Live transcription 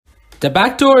The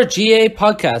Backdoor GA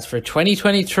podcast for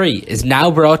 2023 is now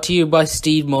brought to you by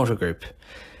Steed Motor Group.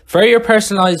 For your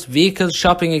personalised vehicle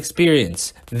shopping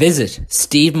experience, visit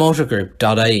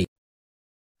steedmotorgroup.ie.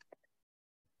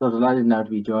 So delighted now to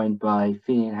be joined by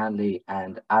Finian Hanley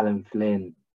and Alan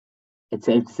Flynn. It's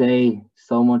safe to say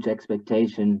so much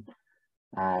expectation,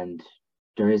 and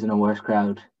there isn't a worse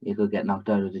crowd you could get knocked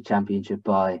out of the championship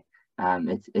by.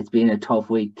 It's been a tough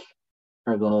week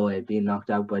for Galway, being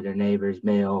knocked out by their neighbours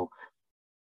Mayo,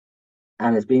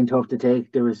 and it's been tough to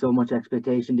take. There was so much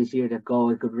expectation this year that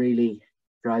Galway could really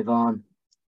drive on.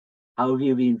 How have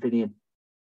you been, Finian?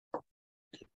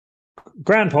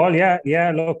 Grand, Paul.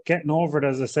 Yeah. Look, getting over it,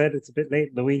 as I said, it's a bit late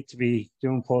in the week to be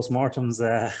doing postmortems.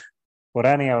 But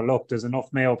anyhow, look, there's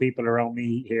enough Mayo people around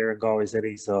me here in Galway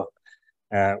City, so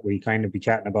we kind of be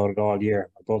chatting about it all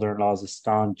year. My brother-in-law's a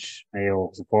staunch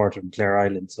Mayo supporter in Clare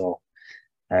Island, so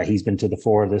he's been to the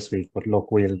fore this week. But look,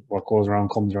 what goes around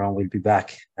comes around. We'll be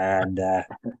back and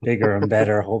bigger and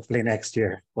better, hopefully next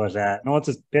year. But no, it's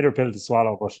a bitter pill to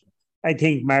swallow. But I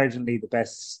think marginally the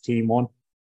best team won.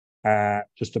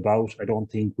 Just about. I don't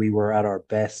think we were at our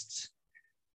best.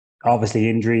 Obviously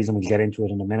injuries, and we'll get into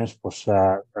it in a minute, but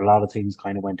a lot of things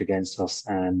kind of went against us.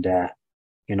 And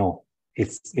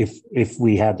if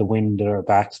we had the wind at our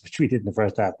backs, which we did in the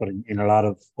first half, but in a lot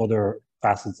of other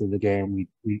facets of the game,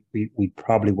 we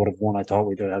probably would have won. I thought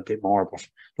we'd have a bit more, but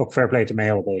look, fair play to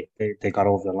Mayo. They got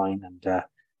over the line, and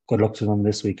good luck to them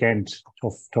this weekend.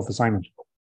 Tough assignment.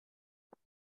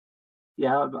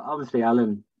 Yeah, obviously,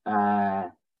 Alan.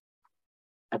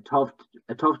 A tough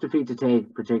defeat to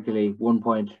take, particularly 1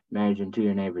 point margin to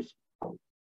your neighbours.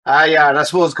 Yeah, and I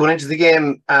suppose going into the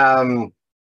game, the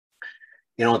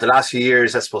last few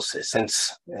years, I suppose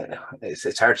since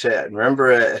it's hard to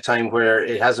remember a time where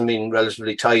it hasn't been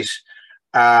relatively tight.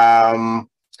 So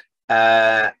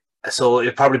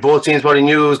it probably both teams probably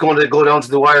knew it was going to go down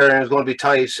to the wire and it was going to be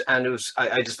tight, and it was.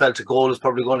 I just felt the goal was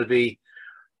probably going to be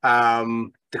the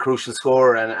crucial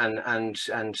score, and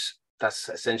that's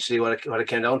essentially what it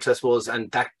came down to, I suppose,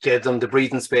 and that gave them the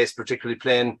breathing space, particularly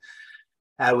playing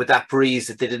with that breeze,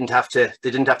 that they didn't have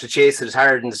to chase it as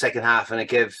hard in the second half, and it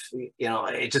gave,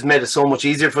 it just made it so much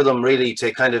easier for them really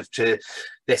to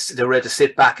they were able to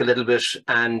sit back a little bit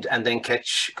and then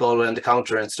catch Galway on the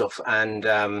counter and stuff. And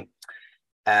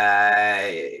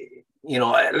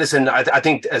listen, I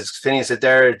think, as Finian said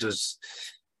there was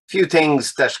few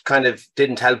things that kind of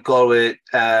didn't help Galway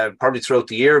probably throughout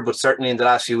the year, but certainly in the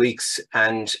last few weeks,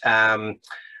 and I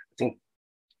think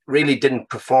really didn't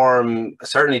perform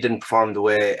the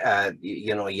way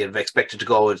you'd have expected to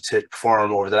go to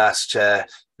perform over the last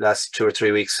 2 or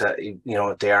 3 weeks.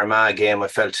 The Armagh game, I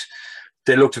felt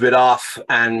they looked a bit off,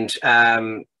 and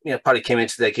probably came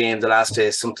into the game the last day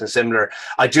something similar.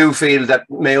 I do feel that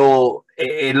Mayo,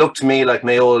 it looked to me like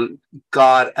Mayo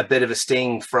got a bit of a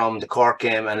sting from the Cork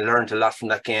game and learned a lot from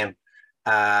that game.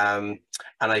 And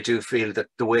I do feel that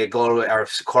the way Galway or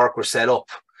Cork were set up,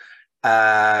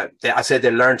 I said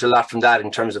they learned a lot from that in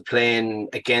terms of playing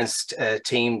against a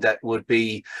team that would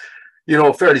be,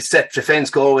 fairly set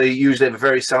defence. Galway usually have a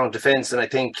very sound defence, and I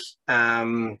think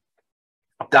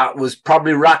that was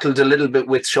probably rattled a little bit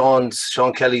with Sean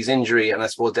Kelly's injury, and I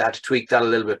suppose they had to tweak that a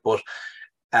little bit. But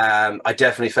I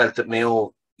definitely felt that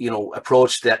Mayo,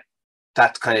 approached that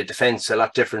kind of defence a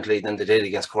lot differently than they did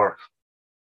against Cork.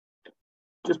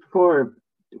 Just before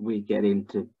we get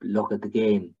into look at the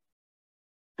game,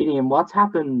 Finian, what's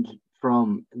happened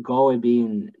from Galway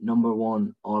being number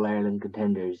one All-Ireland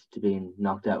contenders to being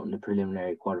knocked out in the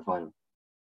preliminary quarterfinal?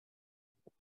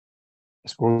 I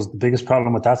suppose the biggest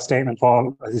problem with that statement,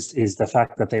 Paul, is the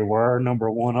fact that they were number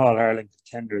one All-Ireland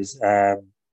contenders.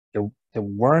 They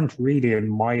weren't really, in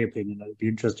my opinion. I'd be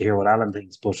interested to hear what Alan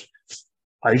thinks, but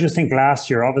I just think last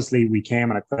year, obviously, we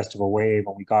came on a crest of a wave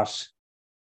and we got,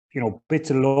 bits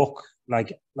of luck.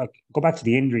 Like go back to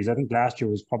the injuries. I think last year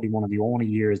was probably one of the only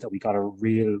years that we got a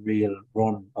real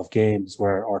run of games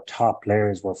where our top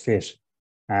players were fit.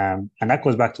 And that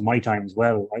goes back to my time as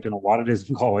well. I don't know what it is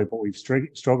in Galway, but we've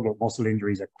struggled with muscle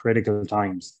injuries at critical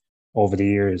times over the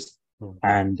years.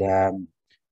 And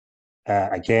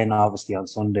again, obviously on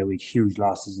Sunday, we had huge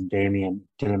losses in Damien.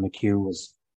 Dylan McHugh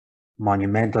was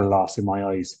monumental loss in my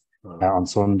eyes on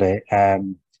Sunday.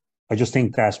 I just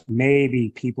think that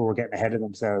maybe people were getting ahead of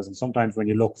themselves. And sometimes when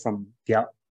you look from the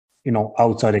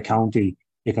outside of county,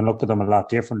 you can look at them a lot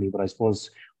differently. But I suppose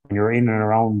when you're in and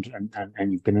around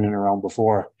and you've been in and around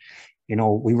before,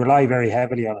 we rely very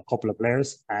heavily on a couple of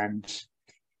players. And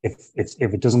if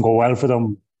it doesn't go well for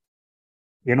them,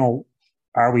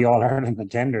 are we All-Ireland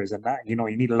contenders? And that, you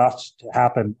need a lot to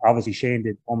happen. Obviously, Shane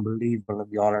did unbelievable in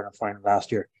the All-Ireland final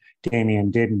last year.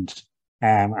 Damien didn't.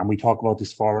 And we talk about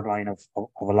this forward line of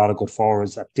a lot of good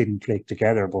forwards that didn't click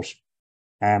together. But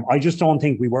I just don't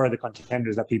think we were the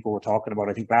contenders that people were talking about.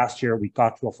 I think last year we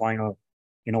got to a final.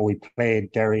 We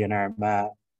played Derry and Armagh.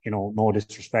 No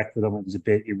disrespect for them. It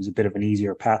was a bit of an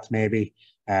easier path maybe.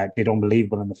 Did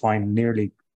unbelievable in the final,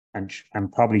 nearly, and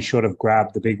probably should have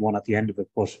grabbed the big one at the end of it.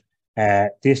 But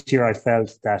this year I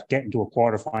felt that getting to a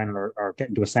quarter final or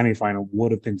getting to a semi-final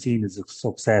would have been seen as a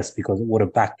success, because it would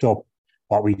have backed up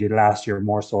what we did last year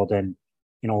more so than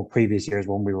previous years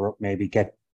when we were maybe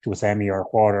get to a semi or a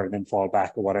quarter and then fall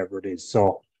back or whatever it is.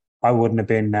 So I wouldn't have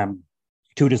been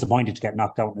too disappointed to get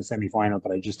knocked out in the semi-final,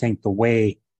 but I just think the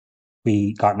way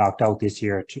we got knocked out this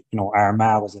year,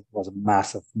 Armagh was a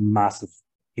massive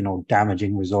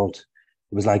damaging result.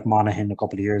 It was like Monaghan a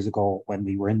couple of years ago when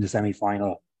we were in the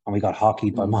semi-final and we got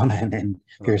hockeyed by Monaghan in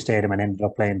Pearse Stadium and ended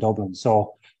up playing Dublin.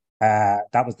 So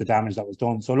that was the damage that was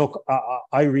done. So look,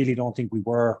 I really don't think we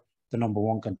were the number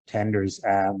one contenders,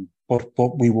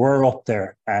 but we were up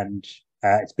there, and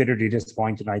it's bitterly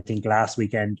disappointing. I think last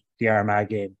weekend the Armagh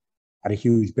game had a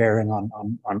huge bearing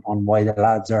on why the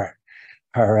lads are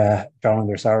drowning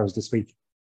their sorrows this week.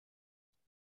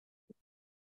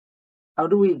 How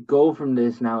do we go from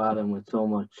this now, Adam, with so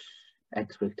much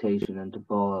expectation and to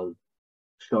fall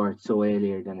short so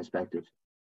earlier than expected?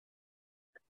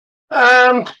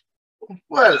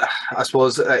 Well, I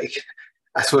suppose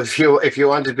if you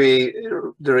want to be,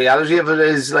 the reality of it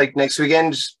is like next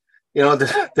weekend, there'll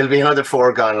be another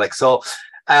 4 gone. Like so,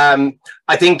 I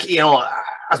think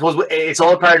I suppose it's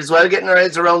all part as well getting our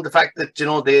heads around the fact that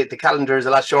the calendar is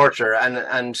a lot shorter and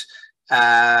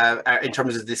in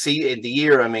terms of the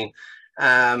year. I mean,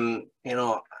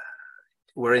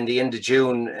 we're in the end of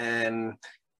June, in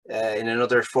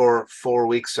another four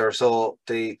weeks or so,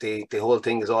 the whole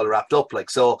thing is all wrapped up. Like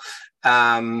so.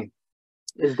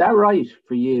 Is that right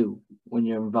for you when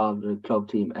you're involved in a club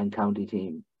team and county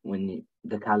team,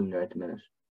 the calendar at the minute?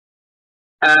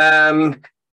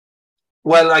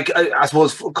 Well, I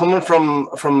suppose coming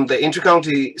from the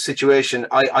inter-county situation,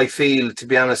 I feel, to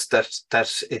be honest, that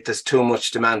there's too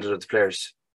much demanded of the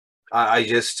players. I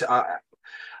just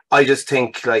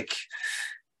think, like,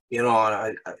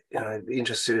 I'd be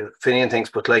interested in Finian things,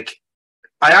 but like,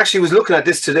 I actually was looking at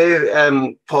this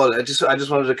today, Paul. I just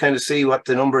wanted to kind of see what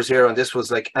the numbers here on this was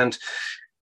like, and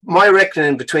my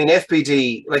reckoning between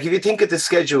FBD, like if you think of the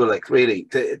schedule, like really,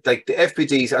 the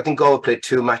FBDs, I think Galway played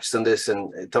 2 matches on this,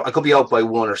 and I could be out by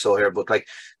 1 or so here, but like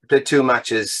they played 2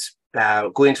 matches,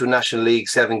 go into a National League,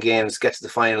 7 games, get to the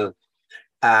final,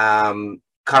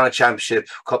 Connacht Championship,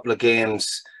 couple of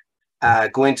games,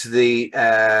 go into the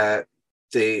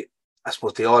I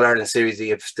suppose the All-Ireland series,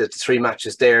 the 3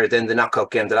 matches there, then the knockout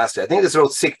game the last day. I think there's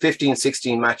about 15,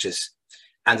 16 matches,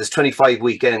 and there's 25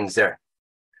 weekends there.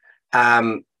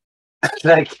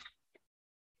 Like,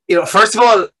 first of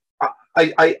all,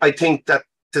 I think that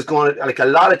there's going to, like, a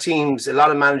lot of teams, a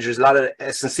lot of managers, a lot of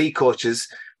S&C coaches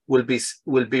will be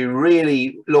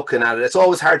really looking at it. It's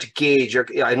always hard to gauge.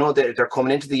 I know they're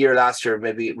coming into the year last year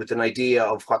maybe with an idea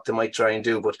of what they might try and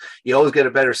do, but you always get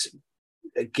a better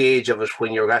gauge of it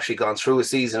when you're actually gone through a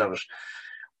season of it.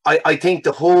 I think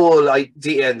the whole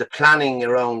idea and the planning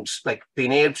around like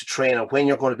being able to train and when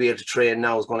you're going to be able to train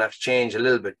now is going to have to change a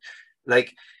little bit.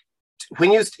 Like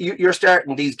when you're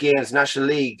starting these games, National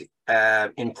League,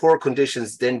 in poor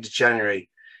conditions at the end of January,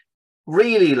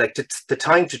 really, like the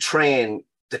time to train,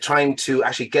 the time to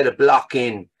actually get a block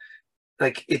in,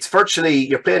 like it's virtually,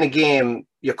 you're playing a game,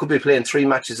 you could be playing 3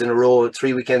 matches in a row,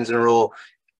 3 weekends in a row.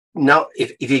 Now,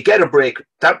 if you get a break,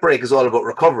 that break is all about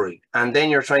recovery, and then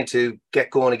you're trying to get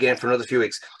going again for another few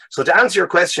weeks. So to answer your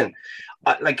question,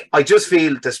 I just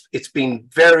feel this, it's been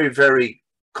very, very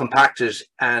compacted,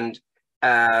 and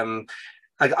I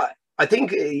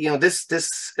think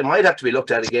this it might have to be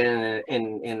looked at again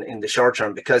in the short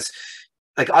term, because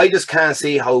like I just can't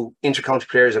see how inter-county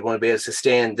players are going to be able to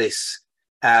sustain this,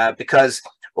 because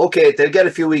okay, they'll get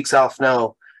a few weeks off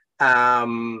now.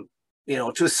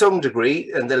 To some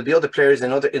degree, and there'll be other players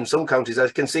in some counties. I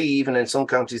can see even in some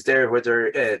counties there where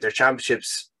their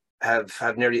championships have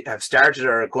started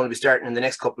or are going to be starting in the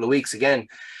next couple of weeks again.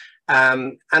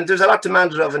 And there's a lot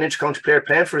demanded of an inter-county player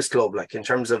playing for his club, like in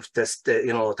terms of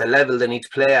the level they need to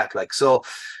play at. Like so,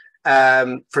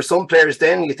 for some players,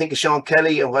 then you think of Sean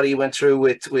Kelly and what he went through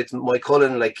with Mike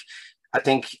Cullen. Like I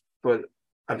think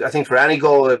for any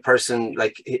Galway person,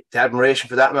 like the admiration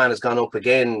for that man has gone up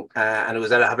again, and it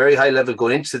was at a very high level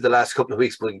going into the last couple of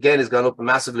weeks, but again has gone up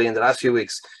massively in the last few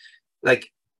weeks. Like,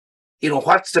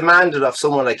 what's demanded of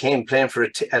someone like him playing for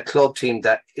a club team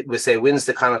that we say wins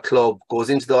the Connacht club, goes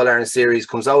into the All-Ireland series,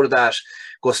 comes out of that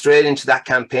go straight into that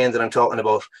campaign that I'm talking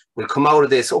about. We'll come out of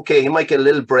this. Okay, he might get a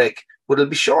little break, but it'll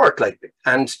be short, like,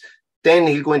 and then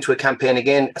he'll go into a campaign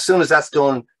again. As soon as that's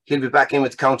done, he'll be back in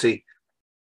with the county.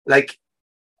 Like,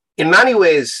 in many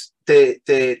ways,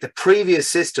 the previous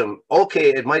system, okay,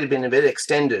 it might have been a bit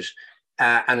extended,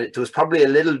 and there was probably a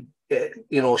little,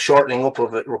 shortening up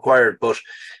of it required, but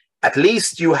at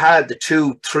least you had the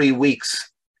 2-3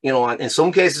 weeks. In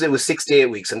some cases it was 6 to 8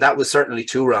 weeks, and that was certainly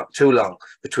too long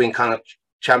between kind of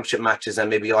championship matches and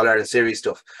maybe All Ireland Series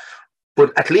stuff.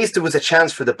 But at least there was a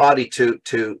chance for the body to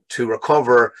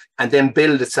recover and then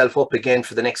build itself up again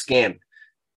for the next game.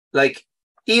 Like,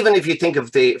 even if you think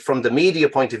of from the media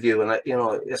point of view, and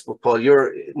yes, Paul,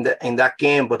 you're in that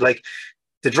game, but like,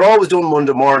 the draw was done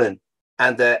Monday morning,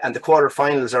 and the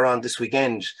quarterfinals are on this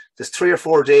weekend. There's 3 or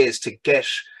 4 days to get,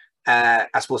 I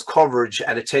suppose, coverage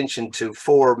and attention to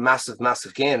 4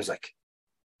 massive games. Like,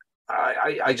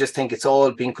 I just think it's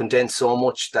all being condensed so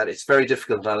much that it's very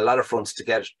difficult on a lot of fronts to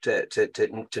get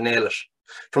to nail it.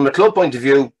 From a club point of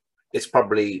view, it's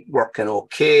probably working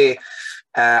okay.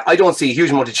 I don't see a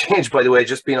huge amount of change, by the way,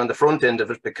 just being on the front end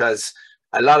of it, because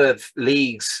a lot of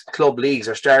club leagues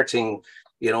are starting,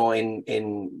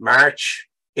 in March,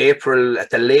 April at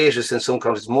the latest in some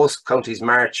counties, most counties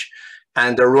March,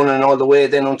 and they're running all the way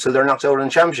then until they're knocked out in the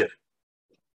championship.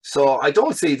 So I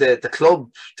don't see the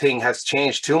club thing has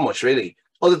changed too much, really,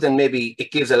 other than maybe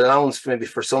it gives allowance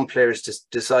for some players to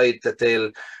decide that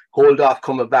they'll hold off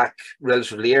coming back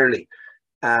relatively early.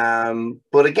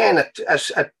 But again,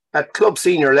 at club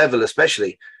senior level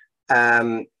especially,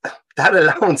 that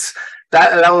allowance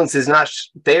is not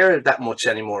there that much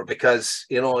anymore, because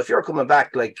if you're coming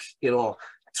back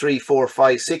 3, 4,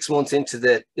 5, 6 months into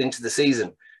the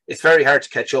season, it's very hard to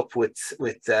catch up with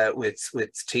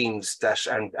teams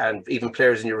and even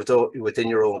players within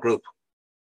your own group.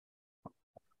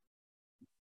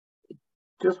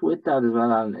 Just with that as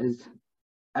well, Alan,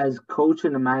 as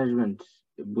coaching and management,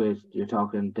 you're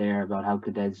talking there about how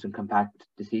condensed and compact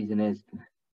the season is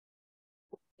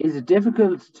it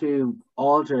difficult to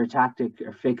alter a tactic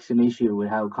or fix an issue with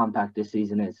how compact this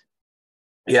season is?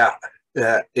 Yeah,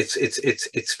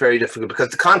 it's very difficult, because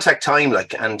the contact time,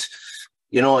 it's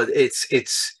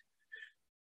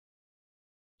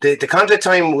the contact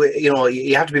time.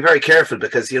 You have to be very careful,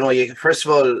 because you first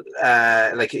of all,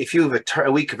 if you have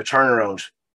a week of a turnaround.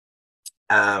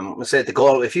 Let's say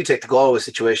if you take the Galway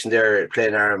situation, they're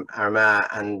playing Armagh,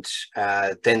 and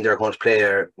then they're going to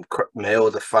play Mayo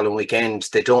the following weekend.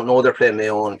 They don't know they're playing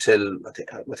Mayo until I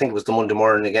think it was the Monday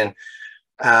morning again.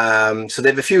 So they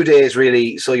have a few days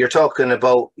really. So you're talking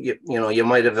about you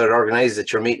might have organised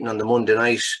that you're meeting on the Monday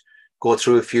night, go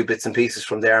through a few bits and pieces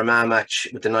from the Armagh match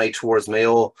with the night towards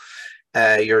Mayo.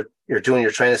 You're doing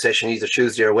your training session either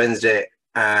Tuesday or Wednesday.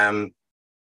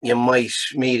 You might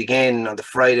meet again on the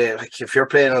Friday. Like, if you're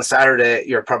playing on Saturday,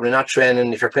 you're probably not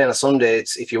training. If you're playing on Sunday,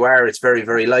 if you are, it's very,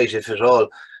 very light, if at all.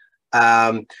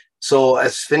 So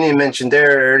as Finian mentioned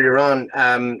there earlier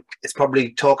on, it's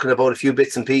probably talking about a few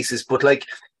bits and pieces, but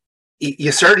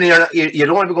you certainly are not, you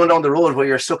don't want to be going down the road where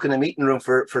you're stuck in a meeting room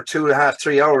for 2.5,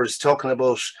 3 hours talking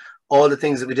about all the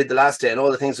things that we did the last day and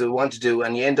all the things that we want to do,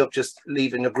 and you end up just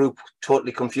leaving the group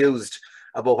totally confused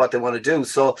about what they want to do.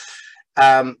 So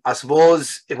I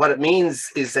suppose what it means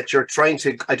is that you're trying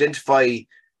to identify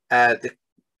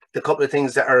the couple of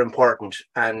things that are important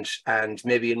and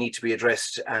maybe you need to be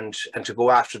addressed, and to go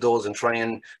after those and try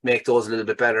and make those a little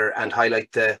bit better, and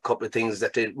highlight the couple of things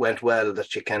that went well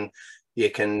that you can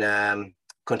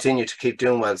continue to keep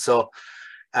doing well. So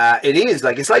it is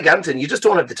it's like Anton, you just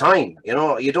don't have the time. You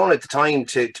don't have the time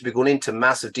to be going into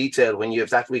massive detail when you have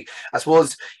that week. I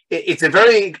suppose it's a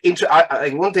very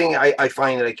one thing I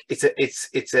find,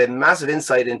 it's a massive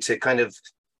insight into kind of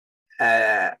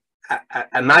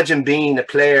imagine being a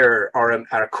player or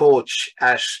a coach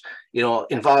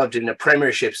involved in a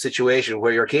premiership situation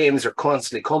where your games are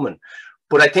constantly coming.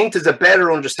 But I think there's a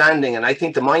better understanding, and I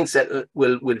think the mindset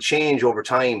will change over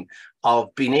time,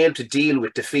 of being able to deal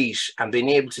with defeat and being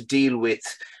able to deal with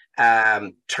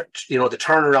the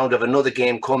turnaround of another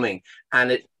game coming,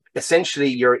 and essentially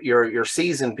your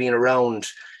season being around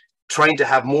trying to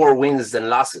have more wins than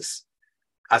losses.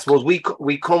 I suppose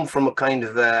we come from a kind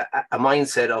of a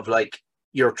mindset of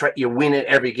you're winning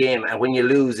every game, and when you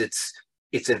lose, it's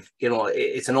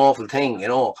an awful thing,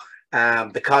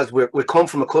 because we come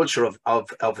from a culture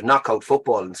of knockout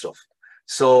football and stuff.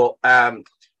 So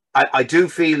I do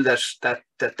feel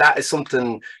that is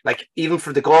something, even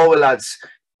for the Galway lads,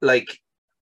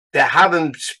 they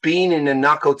haven't been in a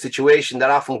knockout situation that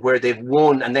often where they've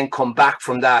won and then come back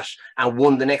from that and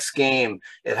won the next game.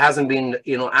 It hasn't been,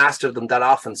 asked of them that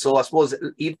often. So I suppose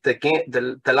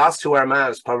the loss to Armagh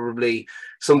is probably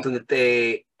something that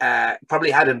they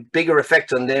probably had a bigger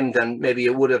effect on them than maybe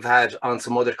it would have had on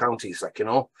some other counties,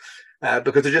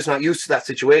 because they're just not used to that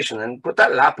situation. But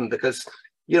that'll happen because,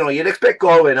 you'd expect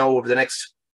Galway now over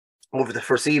the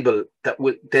foreseeable that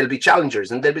they'll be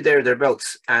challengers and they'll be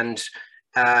thereabouts. And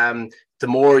the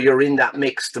more you're in that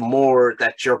mix, the more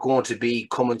that you're going to be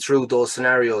coming through those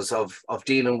scenarios of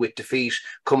dealing with defeat,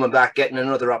 coming back, getting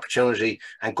another opportunity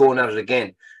and going at it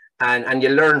again. And you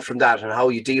learn from that and how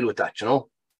you deal with that, And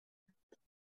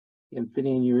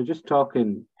Finian, you were just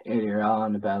talking earlier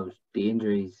on about the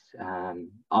injuries.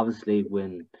 Obviously,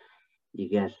 when you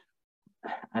get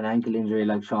an ankle injury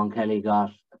like Sean Kelly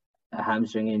got, a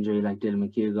hamstring injury like Dylan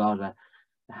McHugh got, a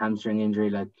hamstring injury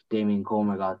like Damien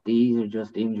Comer got, these are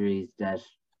just injuries that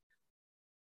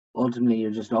ultimately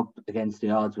you're just up against the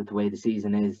odds with the way the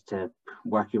season is to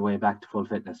work your way back to full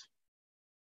fitness.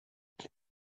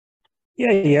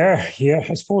 Yeah.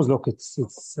 I suppose. Look, it's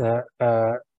a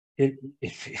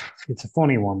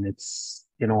funny one. It's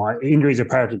injuries are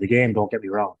part of the game. Don't get me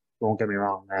wrong.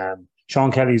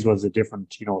 Sean Kelly's was a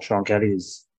different. Sean Kelly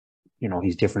is.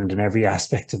 He's different in every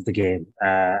aspect of the game,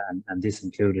 and this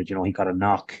included. He got a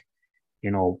knock.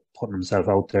 Putting himself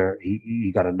out there,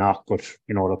 he got a knock, but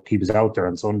look, he was out there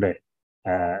on Sunday.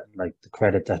 The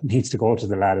credit that needs to go to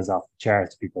the lad is off the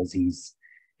charts because he's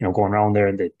going around there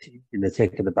in the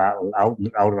thick of the battle, out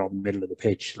around the middle of the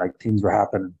pitch, like things were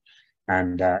happening,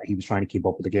 and he was trying to keep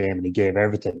up with the game, and he gave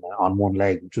everything on one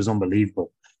leg, which was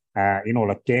unbelievable.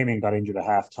 Damien got injured at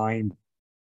half time.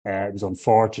 It was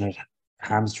unfortunate.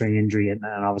 Hamstring injury, and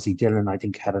obviously Dylan, I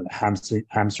think, had a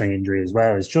hamstring injury as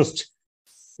well. It's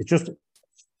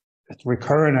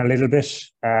recurring a little bit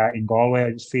in Galway.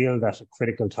 I just feel that at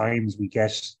critical times we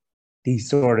get these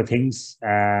sort of things,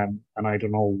 and I don't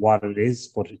know what it is,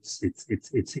 but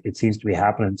it seems to be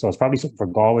happening. So it's probably something for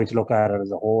Galway to look at it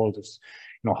as a whole. Just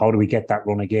how do we get that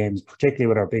run of games, particularly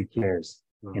with our big players?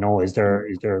 Is there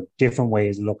different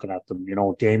ways of looking at them?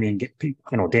 Damien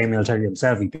will tell you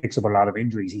himself, he picks up a lot of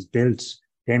injuries.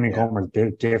 Damien Comer's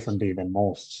built differently than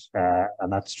most,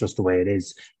 and that's just the way it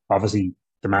is. Obviously,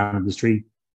 the man in the street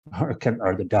or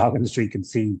the dog in the street can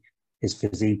see his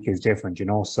physique is different.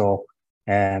 So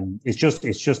it's just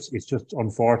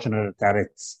unfortunate that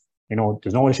it's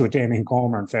there's no issue with Damien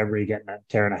Comer in February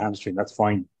tearing a hamstring. That's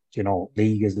fine.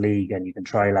 League is league, and you can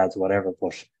try lads whatever.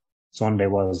 But Sunday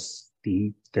was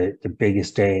the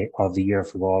biggest day of the year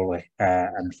for Galway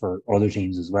and for other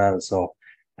teams as well. So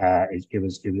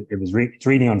it's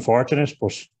really unfortunate,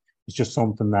 but it's just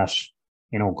something that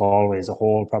Galway as a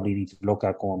whole probably need to look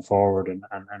at going forward. And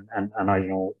I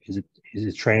is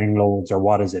it training loads or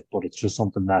what is it? But it's just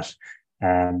something that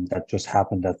that just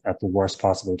happened at the worst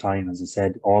possible time. As I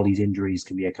said, all these injuries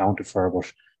can be accounted for,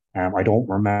 but I don't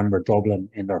remember Dublin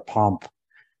in their pomp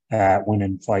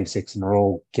winning 5-6 in a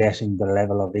row, getting the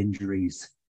level of injuries.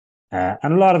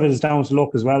 And a lot of it is down to luck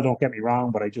as well, don't get me wrong,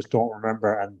 but I just don't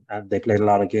remember. And they played a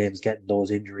lot of games getting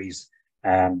those injuries,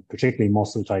 particularly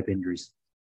muscle type injuries.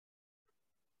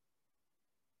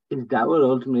 Is that what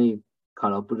ultimately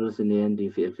caught up with us in the end, do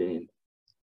you feel, Finian?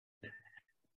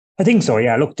 I think so,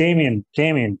 yeah. Look, Damien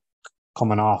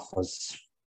coming off was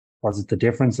it the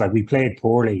difference? Like, we played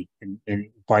poorly in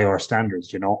by our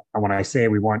standards, And when I say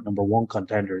we weren't number one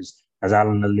contenders, as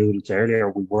Alan alluded to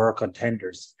earlier, we were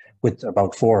contenders with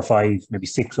about 4 or 5, maybe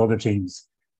 6 other teams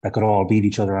that could all beat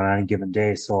each other on any given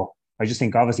day. So I just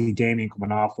think obviously Damien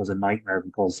coming off was a nightmare,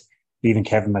 because even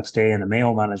Kevin McStay and the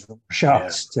Mayo management were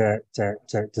shocked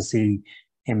to see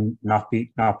him not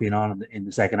being on in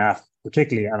the second half,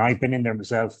 particularly. And I've been in there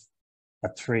myself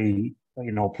at 3,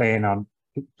 playing on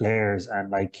players,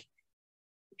 and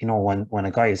when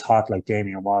a guy is hot like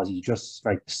Damien was, you just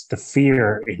like the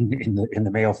fear in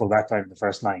the Mayo full back line in the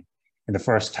first line in the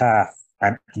first half.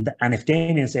 And if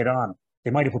Damien stayed on, they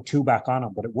might have put 2 back on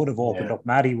him, but it would have opened up.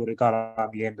 Maddie would have got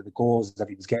on the end of the goals that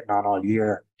he was getting on all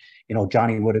year.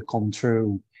 Johnny would have come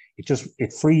through.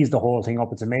 It frees the whole thing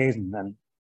up. It's amazing. And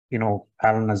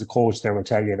Alan as a coach there will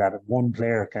tell you that if one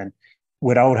player can,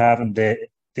 without having the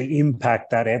impact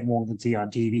that everyone can see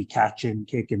on TV, catching,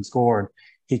 kicking, scoring,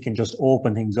 he can just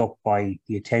open things up by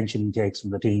the attention he takes from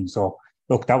the team. So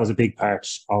look, that was a big part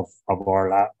of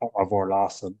our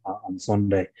loss on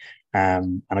Sunday.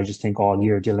 And I just think all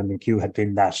year Dylan McHugh had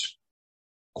been that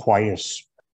quiet,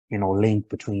 link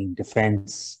between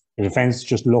defence. The defence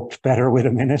just looked better with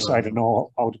him in it. I don't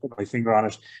know how to put my finger on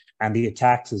it. And the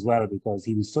attacks as well, because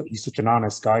he's such an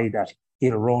honest guy that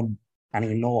he'll run and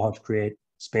he'll know how to create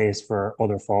space for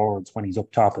other forwards when he's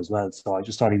up top as well. So I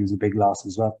just thought he was a big loss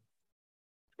as well.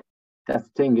 That's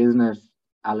the thing, isn't it,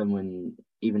 Alan, when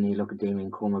even you look at Damien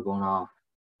Comer going off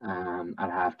at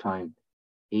half time,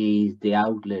 he's the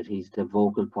outlet, he's the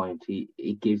vocal point,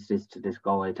 he gives this to this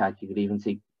Galway attack. You could even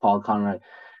see Paul Conroy.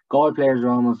 Galway players are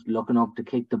almost looking up to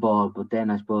kick the ball, but then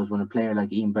I suppose when a player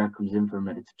like Ian Burke comes in for him,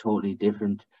 it's a totally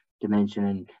different dimension,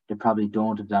 and they probably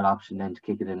don't have that option then to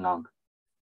kick it in long.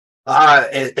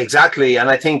 Exactly, and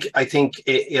I think as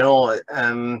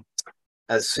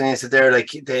Finian said there,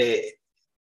 like the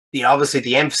obviously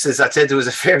the emphasis, I said there was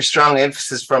a very strong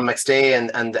emphasis from McStay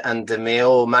and the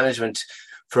Mayo management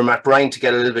for Matt Bryan to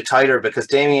get a little bit tighter, because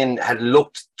Damien had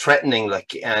looked threatening,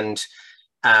 like, and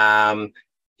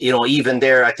even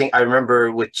there, I think I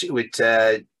remember with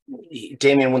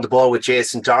Damien won the ball with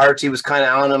Jason Doherty was kind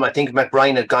of on him. I think Matt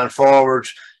Bryan had gone forward,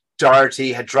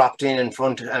 Doherty had dropped in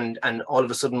front, and all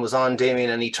of a sudden was on Damien,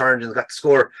 and he turned and got the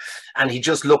score, and he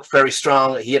just looked very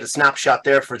strong. He had a snapshot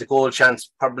there for the goal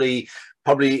chance. Probably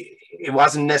it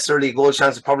wasn't necessarily a goal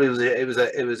chance.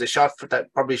 It was a shot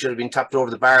that probably should have been tapped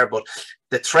over the bar, but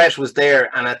the threat was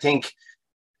there. And I think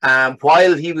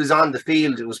while he was on the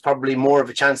field, it was probably more of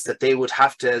a chance that they would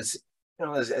have to, as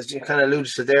you kind of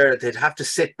alluded to there, they'd have to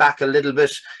sit back a little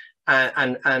bit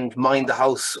and mind the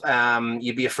house.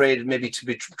 You'd be afraid maybe to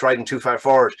be driving too far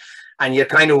forward. And you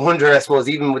kind of wonder, I suppose,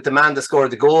 even with the man that scored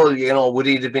the goal, would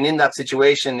he have been in that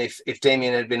situation if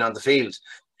Damien had been on the field?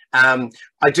 I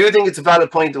do think it's a valid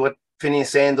point what Finian's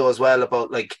saying though as well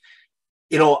about, like,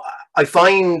 I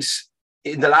find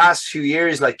in the last few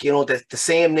years, like, the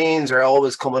same names are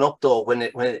always coming up though when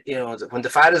the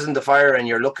fat is in the fire and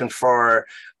you're looking for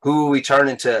who we turn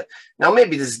into. Now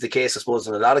maybe this is the case, I suppose,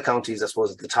 in a lot of counties, I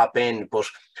suppose, at the top end, but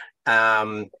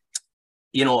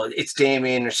it's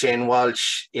Damien or Shane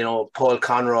Walsh, Paul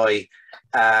Conroy,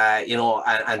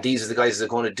 and these are the guys that are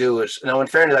going to do it. Now, in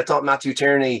fairness, I thought Matthew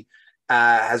Tierney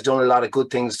has done a lot of good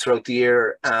things throughout the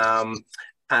year,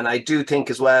 and I do think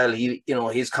as well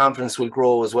his confidence will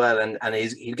grow as well, and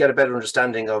he'll get a better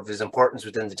understanding of his importance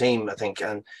within the team, I think.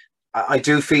 And I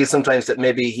do feel sometimes that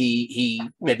maybe he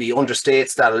maybe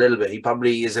understates that a little bit. He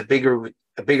probably is a bigger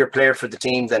player for the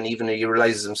team than even he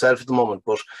realizes himself at the moment.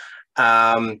 But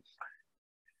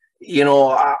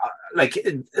like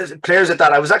players at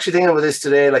that, I was actually thinking about this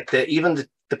today, like even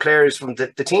the players from the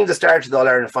team that started the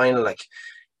All-Ireland final, like,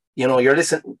 you're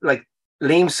listening, like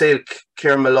Liam Silk,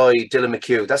 Kieran Malloy, Dylan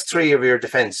McHugh, that's three of your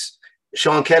defence.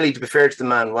 Sean Kelly, to be fair to the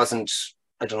man, wasn't,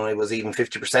 I don't know, he was even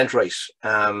 50% right.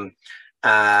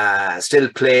 Still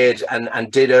played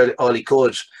and did all he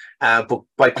could. But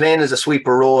by playing as a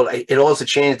sweeper role, it also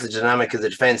changed the dynamic of the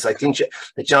defence. I think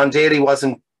that John Daly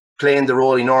wasn't playing the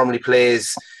role he normally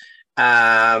plays.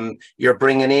 You're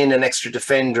bringing in an extra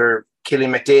defender.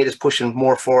 Killian McDade is pushing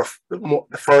more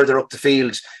further up the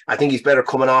field. I think he's better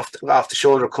coming off the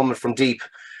shoulder, coming from deep.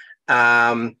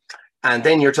 And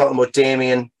then you're talking about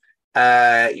Damien.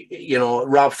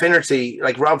 Rob Finnerty.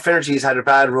 Like, Rob Finnerty has had a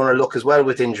bad run of luck as well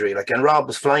with injury. Like, and Rob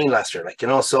was flying last year.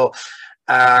 So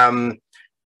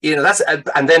that's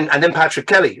and then Patrick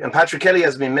Kelly. And Patrick Kelly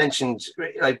has been mentioned.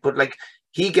 But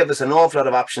he gave us an awful lot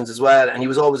of options as well, and he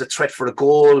was always a threat for a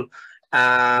goal.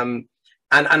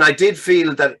 And I did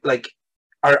feel that, like,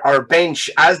 our bench,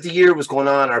 as the year was going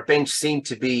on, our bench seemed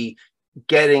to be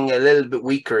getting a little bit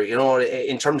weaker,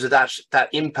 in terms of that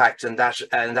impact and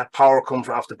that power coming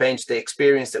from off the bench, the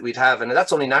experience that we'd have. And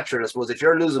that's only natural, I suppose. If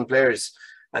you're losing players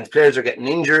and players are getting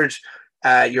injured,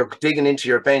 you're digging into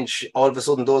your bench, all of a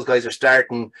sudden those guys are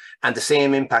starting and the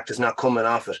same impact is not coming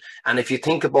off it. And if you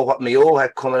think about what Mayo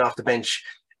had coming off the bench,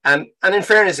 and in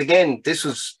fairness, again, there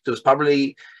was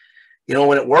probably,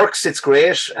 when it works, it's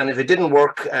great. And if it didn't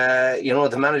work,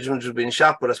 the management would be in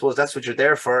shock. But I suppose that's what you're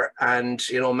there for. And,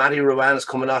 Matty Rowan is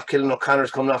coming off, Killen O'Connor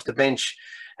is coming off the bench.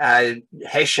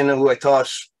 Hessian, who I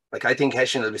think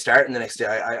Hessian will be starting the next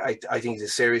day. I think he's a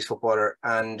serious footballer.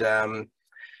 And,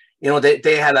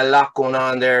 they had a lot going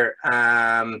on there.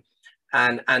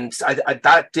 And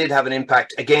that did have an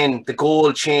impact. Again, the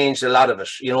goal changed a lot of it.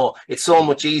 It's so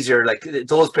much easier. Like,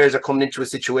 those players are coming into a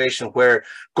situation where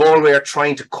Galway are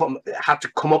trying to have to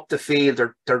come up the field.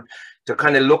 They're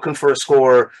kind of looking for a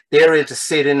score. They're able to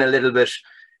sit in a little bit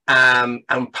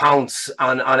and pounce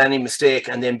on any mistake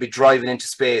and then be driving into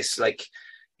space. Like,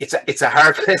 it's a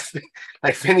hard place.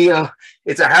 Like, Finian,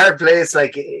 it's a hard place,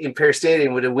 like in Pearse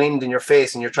Stadium with the wind in your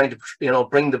face, and you're trying to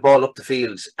bring the ball up the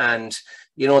field. And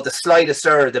the slightest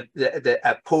error,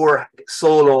 a poor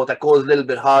solo that goes a little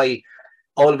bit high,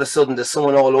 all of a sudden there's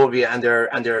someone all over you, and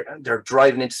they're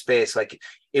driving into space. Like,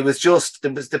 it was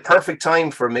the perfect time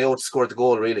for Mayo to score the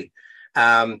goal, really.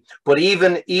 But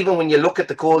even when you look at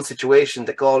the goal situation,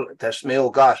 the goal that Mayo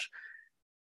got,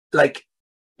 like,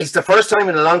 it's the first time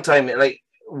in a long time. Like,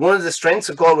 one of the strengths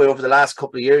of Galway over the last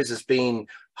couple of years has been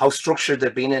how structured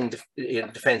they've been in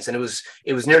defence, and it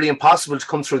was nearly impossible to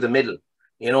come through the middle.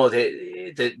 You know,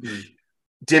 Dylan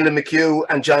McHugh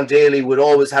and John Daly would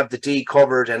always have the D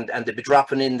covered, and they'd be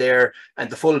dropping in there, and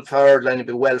the full forward line would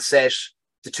be well set.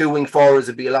 The two wing forwards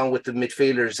would be along with the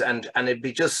midfielders, and it'd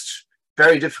be just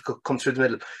very difficult to come through the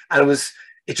middle. And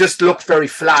it just looked very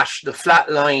flat, the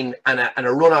flat line, and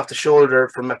a run off the shoulder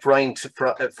from McBride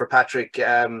for Patrick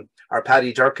or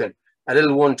Paddy Durkin, a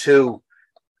little 1-2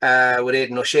 with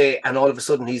Aidan O'Shea, and all of a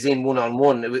sudden he's in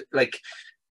one-on-one. It was like,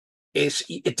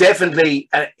 it definitely,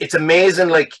 it's amazing.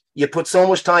 Like, you put so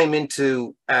much time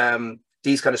into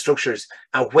these kind of structures,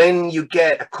 and when you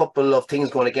get a couple of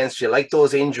things going against you, like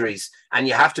those injuries, and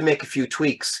you have to make a few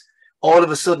tweaks, all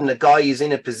of a sudden a guy is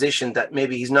in a position that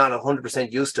maybe he's not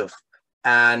 100% used to,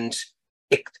 and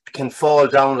it can fall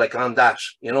down like on that,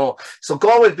 you know. So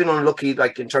Galway've been unlucky,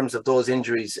 like, in terms of those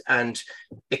injuries, and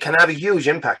it can have a huge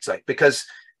impact, like, because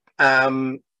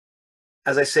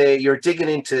as I say, you're digging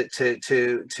into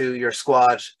to your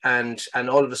squad, and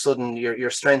all of a sudden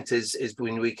your strength is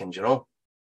being weakened, you know.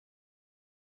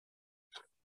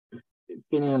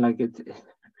 Finian, like,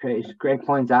 it's great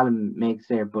points Alan makes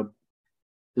there, but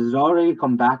does it already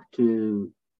come back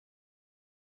to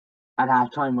at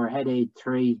halftime we're ahead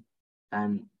 8-3,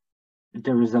 and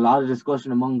there was a lot of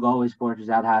discussion among Galway supporters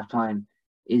at halftime,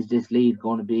 is this lead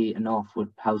going to be enough with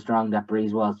how strong that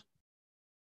breeze was?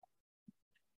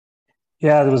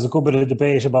 Yeah, there was a good bit of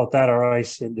debate about that, all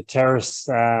right, in the terrace.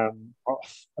 I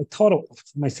thought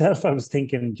myself, I was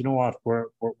thinking, you know what, we're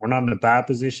not in a bad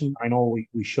position. I know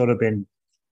we should have been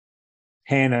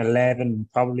 10, 11,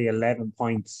 probably 11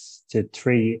 points to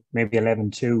 3, maybe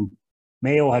 11-2.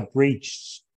 Mayo had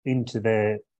breached into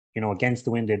the, you know, against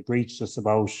the wind, they'd breached just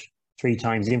about 3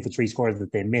 times in for 3 scores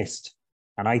that they missed.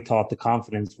 And I thought the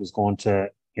confidence was going to,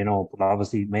 you know, but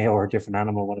obviously Mayo are a different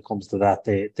animal when it comes to that.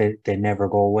 They never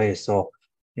go away. So,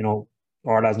 you know,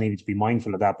 Orla's needed to be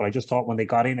mindful of that. But I just thought when they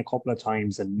got in a couple of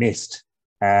times and missed,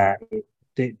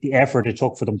 the effort it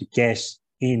took for them to get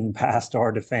in past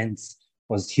our defence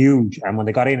was huge. And when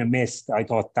they got in and missed, I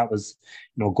thought that was,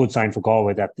 you know, a good sign for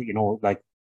Galway that, you know, like,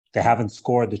 they haven't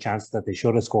scored the chances that they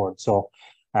should have scored. So,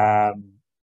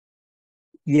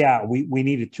 yeah, we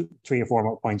needed 3 or 4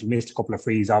 more points. We missed a couple of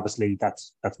frees. Obviously,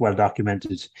 that's well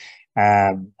documented,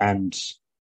 and,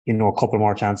 you know, a couple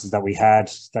more chances that we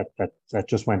had that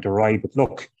just went awry. But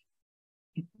look,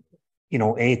 you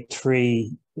know,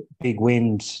 8-3, big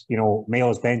wind. You know,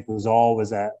 Mayo's bench was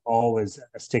always a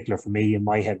stickler for me in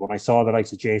my head. When I saw the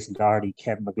likes of Jason Doherty,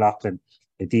 Kevin McLaughlin,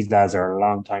 these lads are a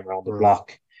long time around the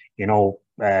block. You know,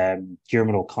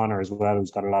 Diarmuid O'Connor as well,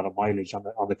 who's got a lot of mileage on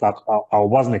the clock. I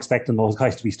wasn't expecting those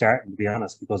guys to be starting, to be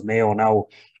honest, because Mayo now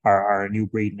are a new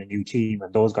breed and a new team,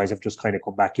 and those guys have just kind of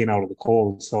come back in out of the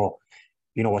cold. So,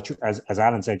 you know, as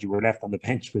Alan said, you were left on the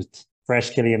bench with fresh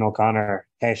Killian O'Connor,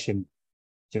 Hesh, and,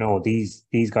 you know, these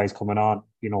guys coming on,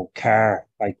 you know, Carr,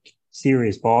 like,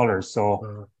 serious ballers.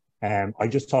 So I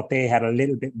just thought they had a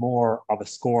little bit more of a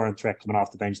scoring threat coming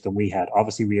off the bench than we had.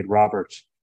 Obviously, we had Robert,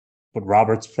 but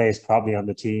Robert's place probably on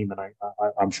the team, and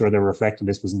I'm sure they're reflecting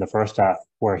this, was in the first half,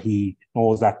 where he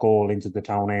knows that goal into the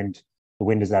town end, the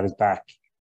wind is at his back.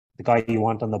 The guy you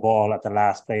want on the ball at the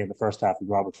last play in the first half is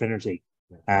Robert Finnerty,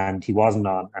 and he wasn't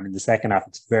on. And in the second half,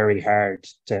 it's very hard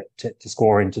to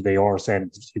score into the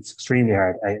RSN. It's extremely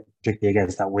hard, particularly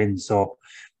against that wind. So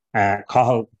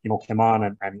Cahill, you know, came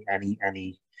on and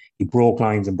he broke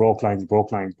lines,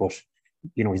 but,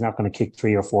 you know, he's not going to kick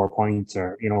 3 or 4 points,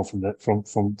 or, you know,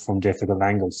 from difficult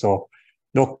angles. So,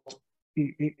 look,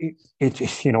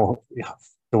 it you know,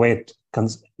 the way it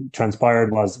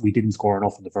transpired was we didn't score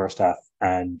enough in the first half,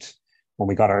 and when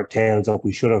we got our tails up,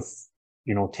 we should have,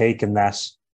 you know, taken that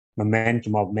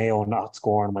momentum of Mayo not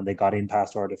scoring when they got in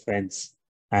past our defence,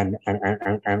 and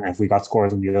if we got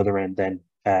scores on the other end, then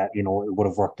you know, it would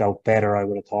have worked out better, I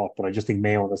would have thought. But I just think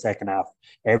Mayo in the second half,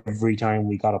 every time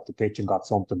we got up the pitch and got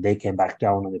something, they came back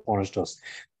down and they punished us.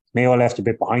 Mayo left a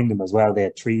bit behind them as well. They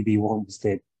had 3v1s, they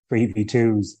had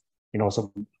 3v2s, you know,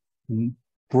 some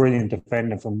brilliant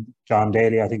defending from John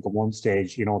Daly, I think, at one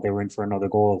stage. You know, they were in for another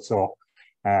goal. So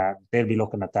they'll be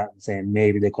looking at that and saying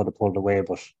maybe they could have pulled away.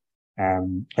 But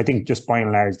I think just by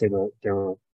and large, they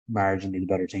were marginally the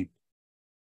better team.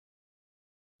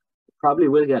 Probably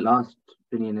will get lost,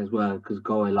 Finian, as well, because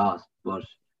Galway lost, but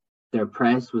their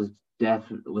press was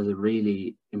a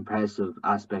really impressive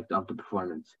aspect of the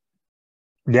performance.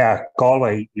 Yeah,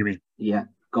 Galway, you mean? Yeah.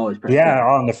 Galway's press? Yeah,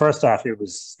 on the first half,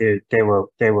 they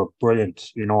were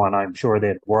brilliant, you know, and I'm sure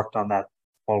they'd worked on that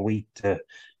all week to,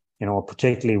 you know,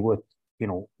 particularly with, you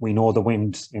know, we know the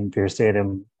wind in Pearse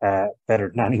Stadium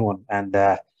better than anyone, and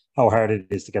how hard it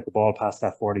is to get the ball past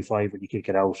that 45 when you kick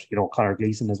it out. You know, Conor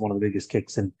Gleeson is one of the biggest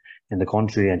kicks in the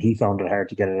country, and he found it hard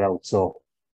to get it out. So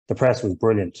the press was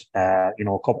brilliant. You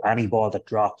know, any ball that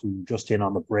dropped, we were just in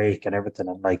on the break and everything,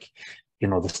 and like, you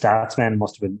know, the stats men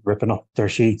must have been ripping up their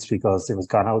sheets because it was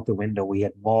gone out the window. We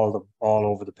had mauled them all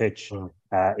over the pitch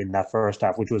in that first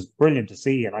half, which was brilliant to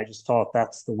see. And I just thought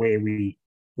that's the way we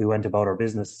went about our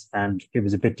business. And it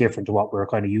was a bit different to what we were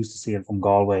kind of used to seeing from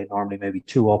Galway. Normally maybe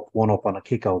 2 up, 1 up on a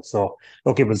kick out. So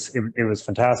look, it was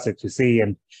fantastic to see.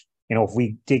 And, you know, if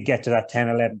we did get to that 10,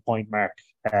 11 point mark,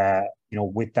 you know,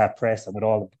 with that press and with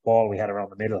all the ball we had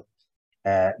around the middle,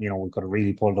 you know, we could have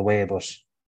really pulled away. But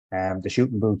the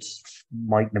shooting boots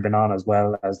mightn't have been on as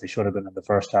well as they should have been in the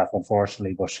first half,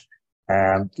 unfortunately. But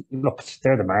look,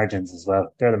 they're the margins as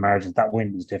well. They're the margins. That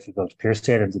wind is difficult. Pearse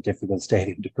Stadium's a difficult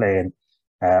stadium to play in.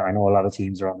 I know a lot of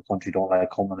teams around the country don't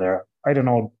like coming there. I don't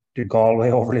know, do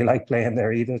Galway overly like playing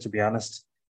there either, to be honest?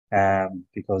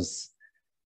 Because,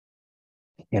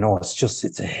 you know,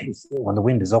 it's when the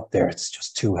wind is up there, it's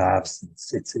just two halves.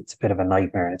 It's a bit of a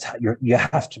nightmare. You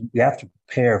have to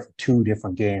prepare for 2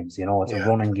 different games. You know, it's a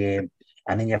running game,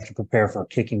 and then you have to prepare for a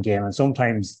kicking game. And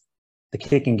sometimes the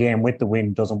kicking game with the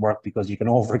wind doesn't work because you can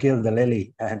overkill the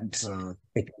lily and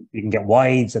you can get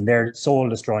wides and they're soul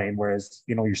destroying. Whereas,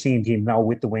 you know, you're seeing teams now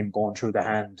with the wind going through the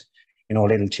hand, you know,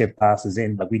 little chip passes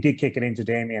in. Like we did kick it into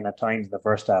Damien at times in the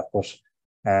first half, but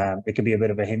it can be a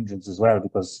bit of a hindrance as well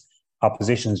because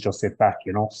oppositions just sit back,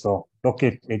 you know. So look,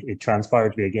 it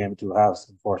transpired to be a game of 2 halves,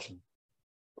 unfortunately.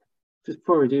 Just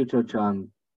before we do touch on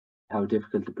how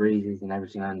difficult the breeze is and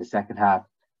everything in the second half,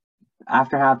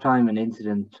 after halftime, an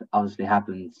incident obviously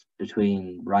happens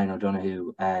between Ryan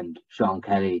O'Donoghue and Sean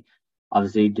Kelly.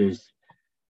 Obviously, there's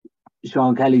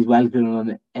Sean Kelly's welcoming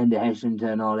him in the Hessian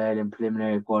to an All-Ireland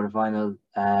preliminary quarter-final.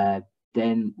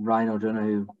 Then Ryan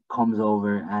O'Donoghue comes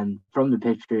over, and from the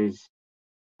pictures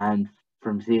and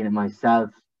from seeing it myself,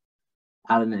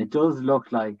 Alan, it does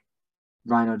look like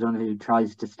Ryan O'Donoghue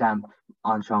tries to stamp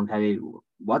on Sean Kelly.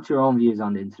 What's your own views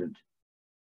on the incident?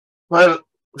 Well,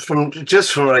 from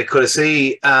what I could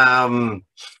see live,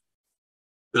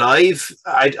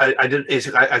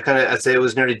 I'd say it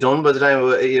was nearly done by the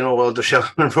time, you know, all the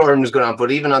shouting and roaring was going on. But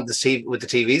even on the TV, with the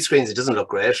TV screens, it doesn't look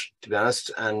great, to be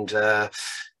honest. And you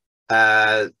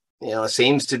know, it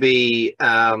seems to be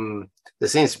there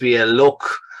seems to be a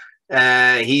look.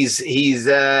 He's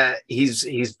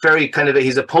very kind of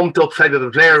he's a pumped up type of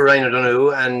a player, Ryan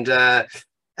O'Donoghue, and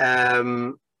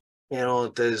you know,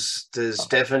 there's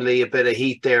definitely a bit of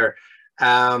heat there.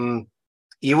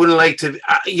 You wouldn't like to,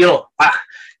 you know,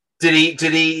 did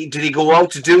he go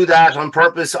out to do that on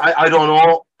purpose? I don't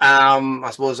know. I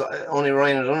suppose only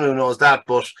Ryan O'Donoghue knows that,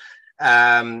 but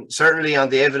certainly on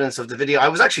the evidence of the video, I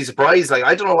was actually surprised. Like,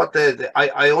 I don't know what I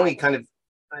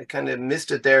kind of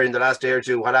missed it there in the last day or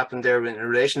two, what happened there in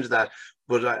relation to that.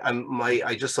 But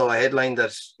I just saw a headline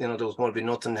that, you know, there was going to be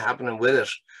nothing happening with it,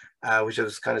 which I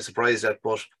was kind of surprised at.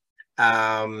 But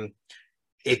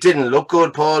it didn't look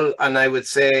good, Paul, and I would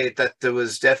say that there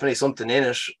was definitely something in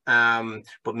it.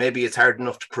 But maybe it's hard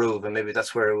enough to prove, and maybe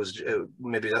that's where it was.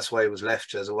 Maybe that's why it was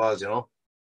left as it was. You know,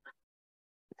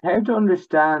 it's hard to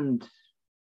understand.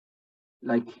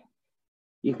 Like,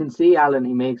 you can see Alan,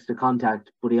 he makes the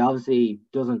contact, but he obviously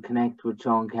doesn't connect with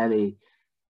Sean Kelly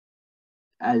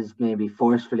as maybe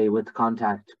forcefully with the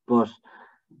contact. But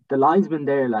the linesman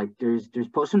there, like, there's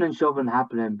pushing and shoving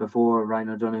happening before Ryan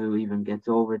O'Donoghue even gets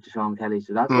over to Sean Kelly.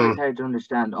 So that's why it's hard to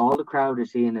understand. All the crowd are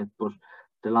seeing it, but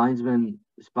the linesman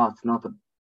spots nothing.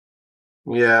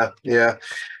 Yeah.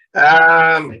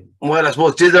 Well, I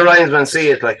suppose, did the linesman see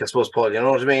it? Like, I suppose, Paul, you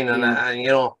know what I mean? And you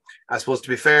know, I suppose, to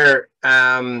be fair,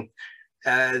 there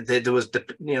was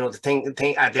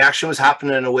the action was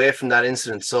happening away from that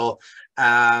incident. So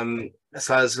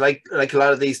so it's like a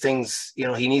lot of these things, you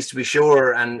know, he needs to be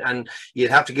sure, and you'd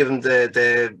have to give him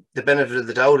the benefit of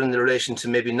the doubt in the relation to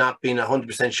maybe not being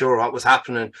 100% sure what was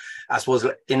happening. I suppose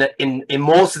in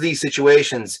most of these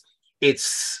situations, it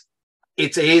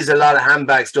is a lot of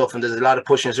handbag stuff, and there's a lot of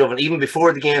pushing and stuff. And even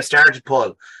before the game started,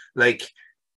 Paul, like,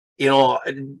 you know,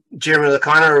 Jeremy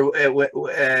O'Connor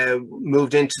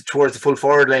moved towards the full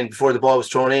forward line before the ball was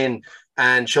thrown in,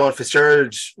 and Sean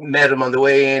Fitzgerald met him on the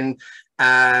way in.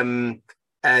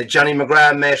 Johnny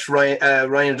McGrath met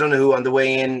Ryan O'Donoghue on the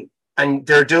way in, and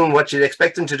they're doing what you'd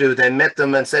expect them to do. They met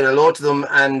them and said hello to them,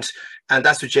 and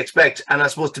that's what you expect. And I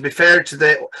suppose, to be fair to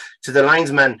the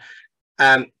linesman,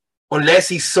 unless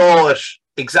he saw it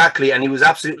Exactly, and he was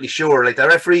absolutely sure. Like the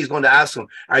referee is going to ask him,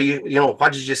 "Are you,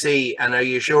 what did you see? And are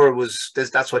you sure it was this?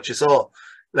 That's what you saw."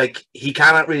 Like he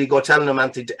cannot really go telling him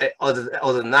anything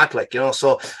other than that. Like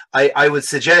so I would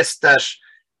suggest that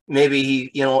maybe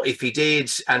he, if he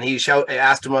did and he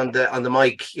asked him on the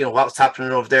mic, what's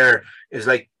happening over there. It was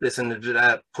like, listen,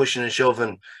 pushing and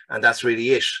shoving, and that's really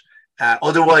it.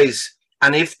 Otherwise,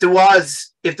 and if there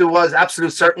was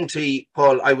absolute certainty,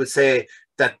 Paul, I would say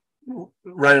that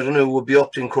Ryan O'Donoghue would be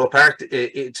up in Croke Park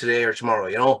today or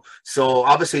tomorrow, So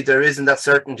obviously there isn't that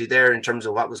certainty there in terms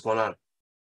of what was going on.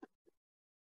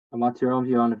 And what's your own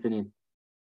view on Finian?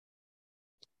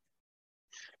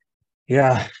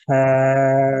 Yeah,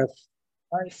 there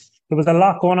was a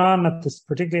lot going on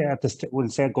particularly at the. We'll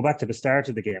say go back to the start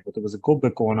of the game, but there was a good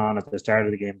bit going on at the start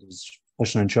of the game. There was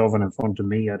pushing and shoving in front of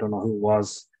me. I don't know who it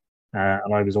was,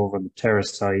 and I was over on the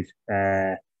terrace side,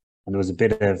 and there was a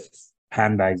bit of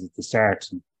handbags at the start.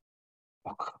 And,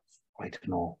 I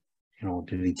don't know,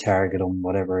 did he target him?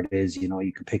 Whatever it is, you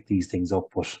can pick these things up,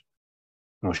 but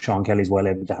Sean Kelly's well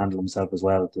able to handle himself as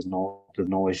well. There's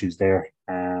no issues there.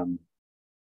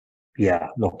 Yeah,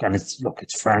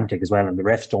 it's frantic as well, and the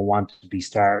refs don't want to be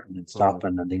starting and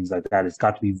stopping and things like that. It's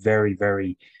got to be very,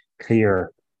 very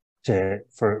clear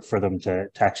for them to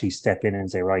actually step in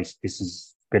and say, right, this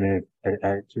has been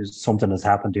something has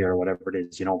happened here or whatever it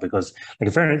is, because like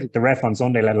in fairness, the ref on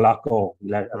Sunday let a lot go. He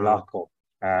let a lot go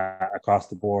across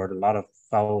the board. A lot of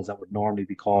fouls that would normally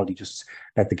be called, he just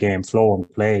let the game flow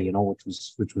and play,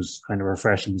 which was kind of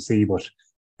refreshing to see. But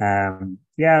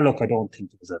yeah, look, I don't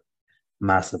think there was a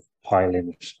massive pile in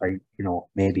it.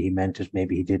 Maybe he meant it,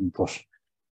 maybe he didn't. But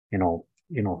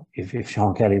if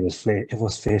Sean Kelly was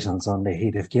fit on Sunday,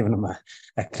 he'd have given him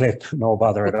a clip, no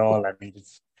bother at all, and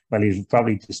he'd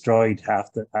probably destroyed half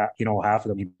of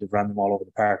them. He'd have ran them all over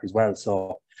the park as well.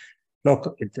 So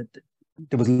look,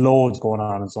 there was loads going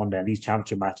on Sunday, and these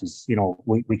championship matches,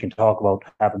 we can talk about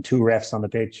having two refs on the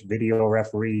pitch, video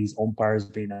referees, umpires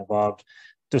being involved.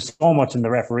 There's so much in the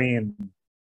refereeing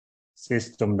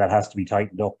system that has to be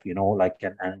tightened up,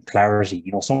 and clarity.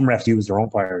 Some refs use their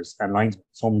umpires and linesmen,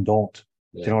 some don't.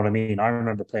 Yeah. Do you know what I mean? I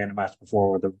remember playing a match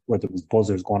before where there was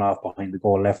buzzers going off behind the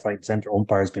goal, left, right, centre.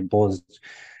 Umpires been buzzed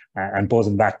and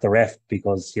buzzing back the ref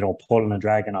because pulling and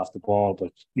dragging off the ball,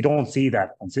 but you don't see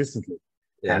that consistently.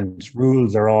 Yeah. And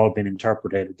rules are all been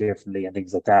interpreted differently and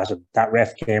things like that. And that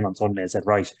ref came on Sunday and said,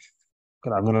 right,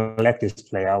 I'm going to let this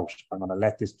play out. I'm going to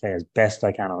let this play as best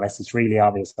I can. Unless it's really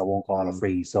obvious, I won't call a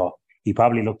free. So he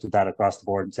probably looked at that across the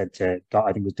board and said to,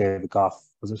 I think it was David Goff,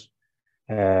 was it?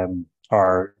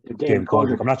 Or David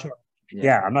Goldrick. I'm not sure.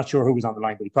 Yeah, I'm not sure who was on the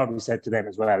line, but he probably said to them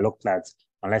as well, look, lads,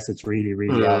 unless it's really,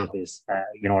 really obvious,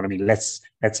 you know what I mean? Let's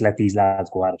let these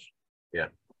lads go at it. Yeah.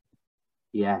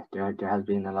 Yeah, there has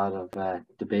been a lot of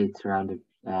debate surrounding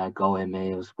Galway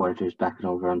Mayo supporters backing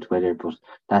over on Twitter, but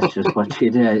that's just what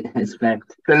you'd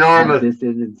expect. The normal. This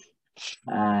isn't.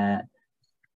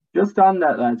 Just on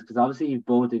that, lads, because obviously you've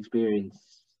both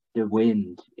experienced the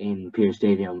wind in Pearse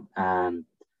Stadium.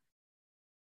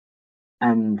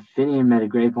 And Finian made a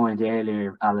great point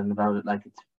earlier, Alan, about it. Like,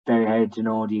 it's very hard to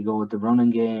know, do you go with the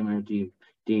running game or do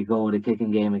you go with a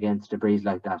kicking game against a breeze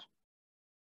like that?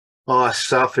 Oh,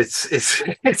 stop! It's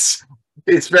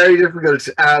very difficult.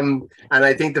 And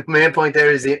I think the main point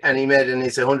there is, and he made, and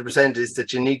it's 100%, is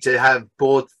that you need to have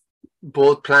both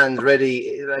plans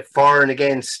ready, like for and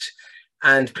against,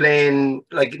 and playing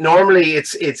like normally.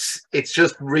 It's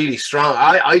just really strong.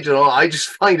 I don't know. I just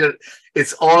find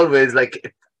it's always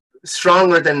like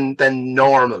stronger than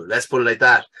normal. Let's put it like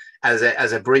that, as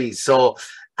a breeze. So,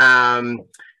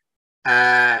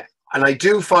 and I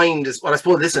do find, well, I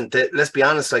suppose, listen, let's be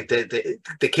honest, like the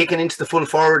kicking into the full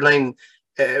forward line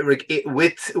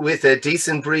with a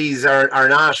decent breeze or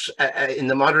not in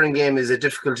the modern game is a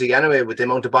difficulty anyway, with the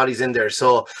amount of bodies in there.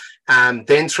 So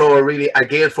then throw a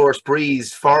gale force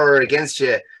breeze for or against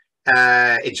you,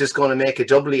 it's just going to make it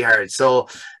doubly hard. So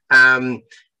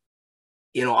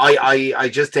I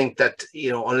just think that,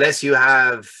 unless you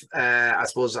have, I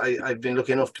suppose I've been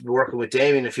lucky enough to be working with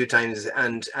Damien a few times,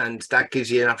 and that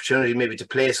gives you an opportunity maybe to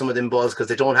play some of them balls, because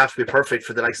they don't have to be perfect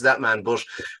for the likes of that man. But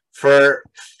for,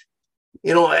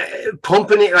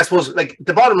 pumping it, I suppose, like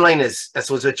the bottom line is, I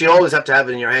suppose what you always have to have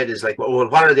in your head is like, well,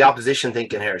 what are the opposition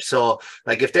thinking here? So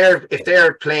like if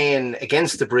they're playing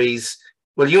against the breeze,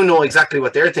 well, exactly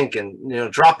what they're thinking.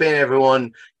 Drop in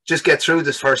everyone, just get through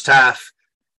this first half.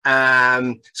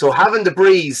 So having the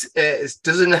breeze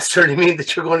doesn't necessarily mean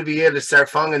that you're going to be able to start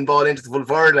fonging ball into the full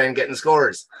forward line and getting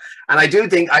scores. And I do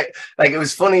think it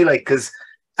was funny, like, because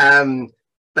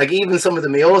like even some of the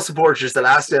Mayo supporters the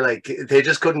last day, like they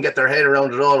just couldn't get their head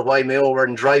around it all why Mayo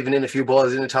weren't driving in a few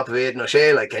balls in the top of Aidan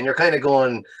O'Shea, like, and you're kind of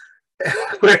going,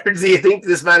 where do you think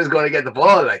this man is going to get the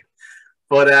ball, like?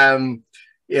 But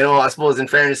you know, I suppose in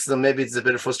fairness to them, maybe it's a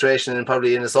bit of frustration and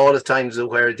probably in us all at times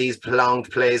where these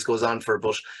prolonged plays goes on for.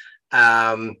 But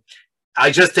I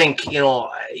just think, you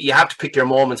know, you have to pick your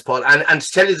moments, Paul. And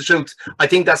to tell you the truth, I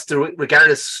think that's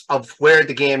regardless of where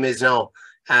the game is now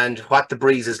and what the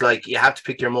breeze is like, you have to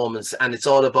pick your moments. And it's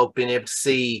all about being able to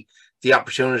see the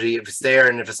opportunity. If it's there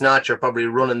and if it's not, you're probably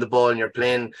running the ball and you're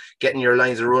playing, getting your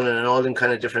lines of running and all them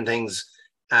kind of different things.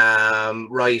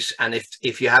 Right. And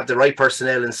if you have the right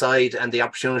personnel inside and the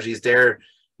opportunity is there,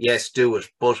 yes, do it.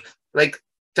 But like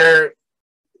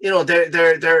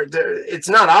it's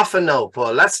not often now,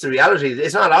 Paul. That's the reality.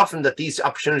 It's not often that these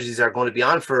opportunities are going to be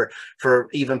on for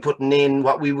even putting in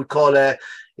what we would call a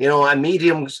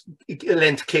medium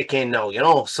length kick in now,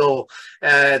 So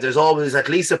there's always at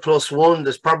least a +1.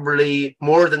 There's probably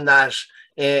more than that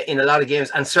in a lot of games.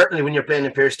 And certainly when you're playing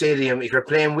in Pearse Stadium, if you're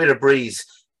playing with a breeze,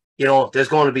 there's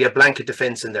going to be a blanket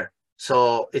defence in there.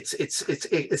 So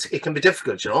it can be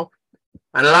difficult,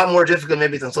 and a lot more difficult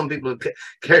maybe than some people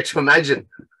care to imagine.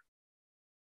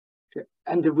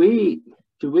 And do we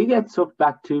get sucked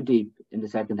back too deep in the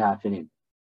second half inning?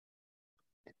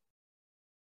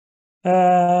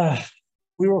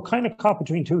 We were kind of caught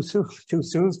between two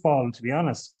stools, Paul, to be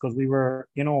honest, because we were,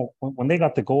 when they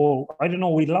got the goal, I don't know,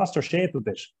 we lost our shape a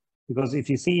bit, because if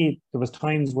you see, there was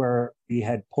times where we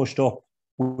had pushed up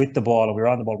with the ball and we were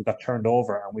on the ball, we got turned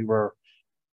over and we were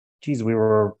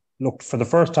looked for the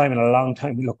first time in a long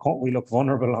time, we looked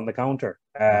vulnerable on the counter.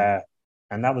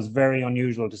 And that was very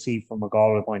unusual to see from a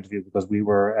Galway point of view, because we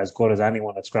were as good as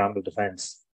anyone at scramble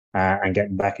defence and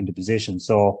getting back into position.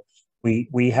 So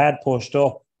we had pushed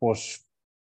up, but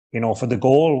for the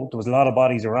goal, there was a lot of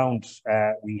bodies around.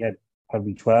 We had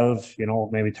probably 12,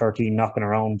 maybe 13 knocking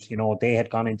around. They had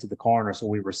gone into the corner, so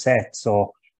we were set.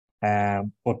 So,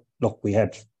 but look, we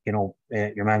had, your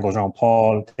man goes around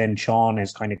Paul, then Sean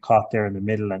is kind of caught there in the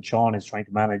middle, and Sean is trying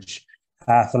to manage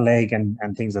half a leg and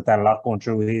things like that, a lot going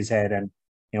through his head. And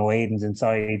Aidan's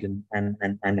inside, and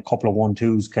a couple of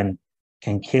 1-2s can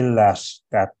kill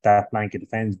that blanket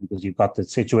defence, because you've got the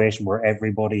situation where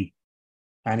everybody,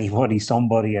 anybody,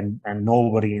 somebody, and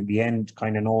nobody in the end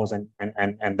kind of knows, and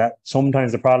that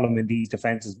sometimes the problem in these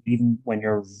defences, even when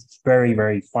you're very,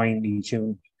 very finely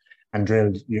tuned and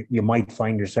drilled, you might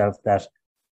find yourself that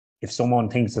if someone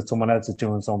thinks that someone else is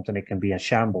doing something, it can be a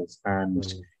shambles,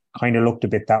 and kind of looked a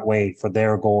bit that way for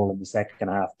their goal in the second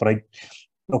half. But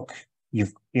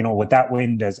with that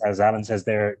wind, as Alan says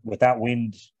there, with that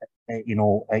wind,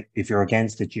 if you're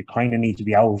against it, you kind of need to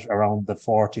be out around the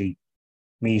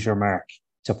 40-metre mark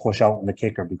to push out in the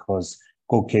kicker, because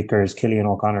good kickers, Killian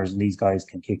O'Connor's and these guys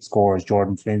can kick scores,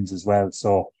 Jordan Flynn's as well.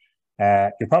 So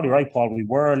you're probably right, Paul. We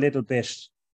were a little bit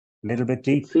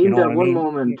deep. It seemed at one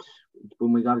moment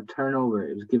when we got a turnover,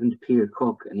 it was given to Peter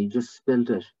Cook and he just spilt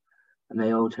it, and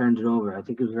Mayo turned it over. I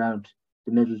think it was around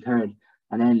the middle third.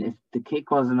 And then if the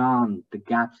kick wasn't on, the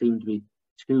gap seemed to be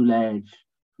too large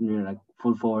from your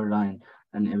full forward line,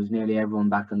 and it was nearly everyone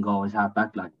back on Galway's half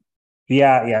back line.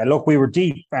 Yeah. Look, we were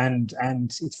deep, and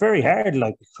it's very hard,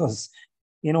 because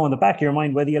in the back of your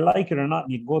mind, whether you like it or not,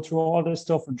 you can go through all this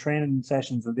stuff and training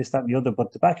sessions and this, that, and the other.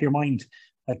 But the back of your mind,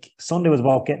 Sunday was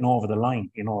about getting over the line.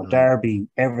 Derby,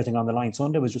 everything on the line.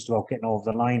 Sunday was just about getting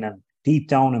over the line, and deep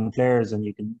down in the players, and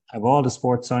you can have all the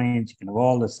sports science, you can have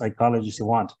all the psychologists you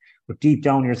want, but deep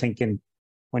down you're thinking,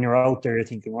 when you're out there, you're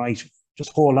thinking, right,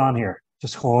 just hold on here,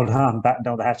 just hold on, batten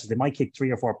down the hatches. They might kick 3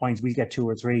 or 4 points, we'll get 2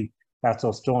 or 3. That's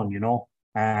us done,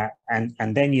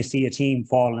 and then you see a team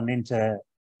falling into,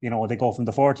 they go from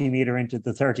the 40-metre into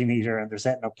the 30-metre, and they're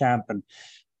setting up camp, and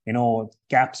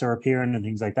gaps are appearing and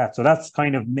things like that. So that's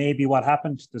kind of maybe what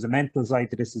happened. There's a mental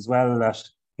side to this as well, that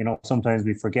sometimes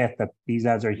we forget that these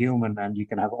lads are human, and you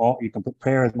can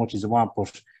prepare as much as you want,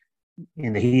 but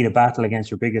in the heat of battle against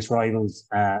your biggest rivals,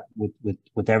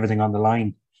 with everything on the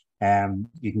line,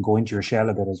 you can go into your shell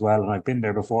a bit as well. And I've been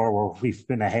there before, where we've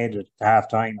been ahead at half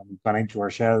time and we've gone into our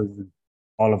shells, and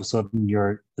all of a sudden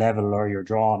you're level or you're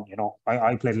drawn.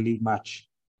 I played a league match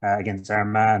against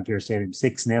Armagh in Pearse Stadium,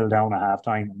 6-0 down at half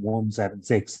time and won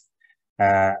 7-6.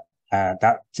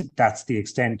 That's the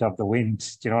extent of the wind.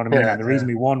 Do you know what I mean? And the reason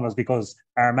we won was because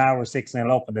Armagh were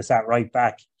 6-0 up and they sat right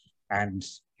back, and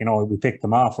we picked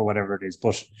them off or whatever it is.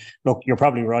 But look, you're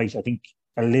probably right. I think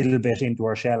a little bit into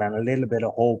our shell and a little bit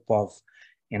of hope of,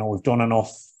 we've done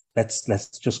enough.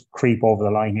 Let's just creep over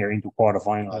the line here into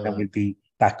quarterfinal, and then we'll be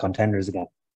back contenders again.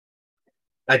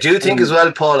 I do think as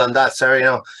well, Paul, on that. Sorry,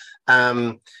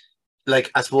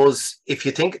 like, I suppose if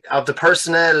you think of the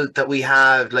personnel that we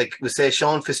have, like we say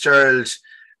Sean Fitzgerald,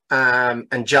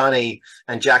 and Johnny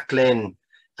and Jack Glynn,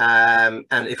 and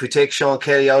if we take Sean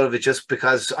Kelly out of it, just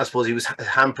because I suppose he was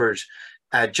hampered,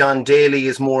 John Daly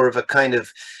is more of a kind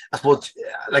of, I suppose,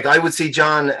 like I would see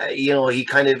John,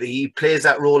 he plays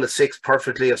that role at 6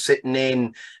 perfectly, of sitting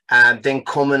in and then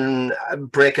coming,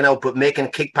 breaking out, but making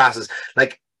kick passes.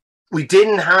 Like, we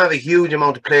didn't have a huge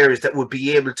amount of players that would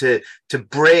be able to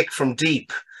break from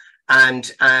deep. And,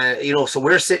 so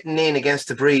we're sitting in against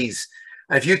the breeze.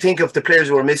 And if you think of the players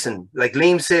who are missing, like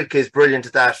Liam Silke is brilliant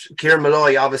at that, Kieran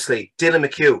Malloy, obviously, Dylan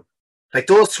McHugh, like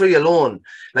those 3 alone,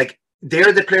 like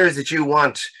they're the players that you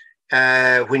want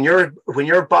when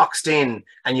you're boxed in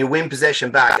and you win possession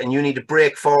back and you need to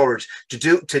break forward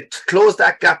to close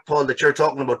that gap, Paul, that you're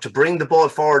talking about, to bring the ball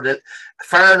forward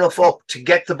far enough up to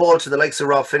get the ball to the likes of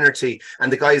Rob Finnerty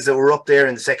and the guys that were up there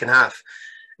in the second half.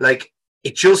 Like,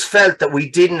 it just felt that we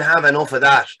didn't have enough of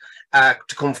that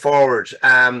to come forward.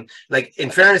 Like,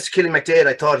 in fairness to Killy McDade,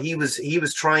 I thought he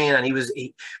was trying, and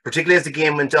he particularly as the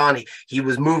game went on, he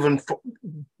was moving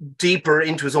deeper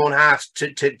into his own half to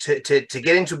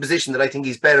get into a position that I think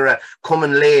he's better at,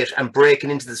 coming late and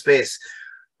breaking into the space.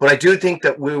 But I do think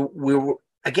that we were,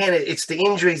 again, it's the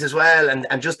injuries as well,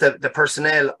 and just the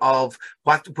personnel of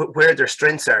where their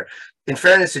strengths are. In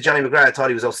fairness to Johnny McGrath, I thought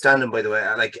he was outstanding, by the way.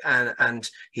 Like, and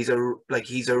he's a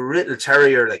little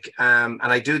terrier, like, and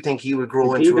I do think he will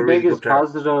grow into a really good player.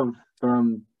 Is he the biggest positive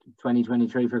from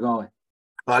 2023 for Galway?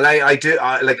 Well,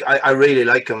 I really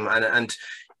like him, and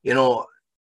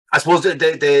I suppose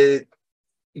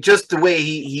just the way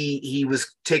he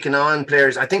was taking on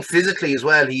players. I think physically as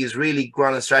well, he is really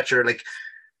grown in stature, like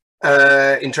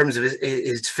in terms of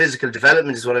his physical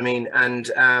development is what I mean.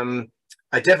 And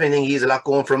I definitely think he's a lot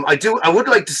going for him. I would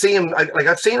like to see him.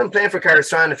 I've seen him playing for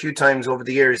Carrickstrand a few times over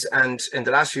the years, and in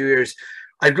the last few years,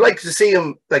 I'd like to see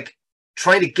him like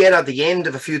trying to get at the end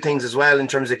of a few things as well in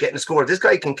terms of getting a score. This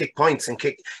guy can kick points and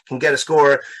can get a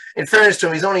score. In fairness to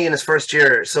him, he's only in his first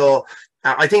year, so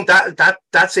I think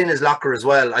that's in his locker as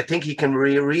well. I think he can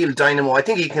real dynamo. I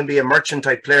think he can be a merchant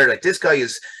type player. Like, this guy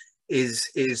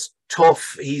is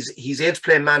tough. He's able to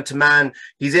play man to man.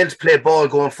 He's able to play ball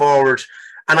going forward.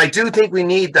 And I do think we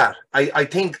need that. I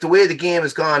think the way the game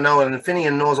has gone now, and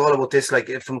Finian knows all about this, like,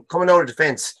 from coming out of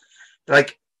defence,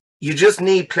 like, you just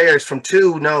need players from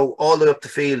 2 now all the way up the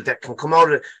field that can come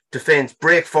out of defence,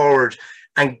 break forward,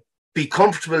 and be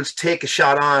comfortable to take a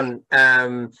shot on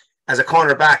as a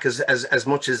corner back as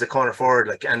much as a corner forward.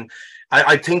 Like, and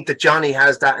I think that Johnny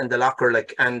has that in the locker,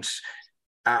 like, and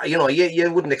you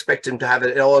wouldn't expect him to have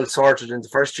it all sorted in the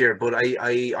first year, but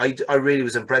I really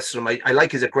was impressed with him. I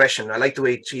like his aggression. I like the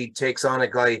way he takes on a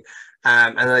guy,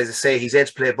 and as I say, he's able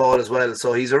to play ball as well.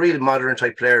 So he's a real modern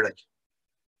type player. Like,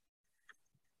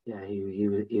 yeah,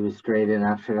 he was straight in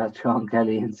after that Sean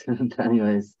Kelly incident,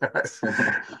 anyways. Just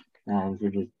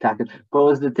tackle. But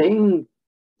was the thing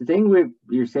where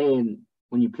you're saying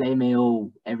when you play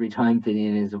Mayo every time,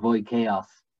 Finian, is avoid chaos,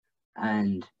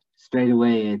 and straight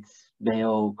away it's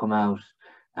Mayo come out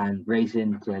and race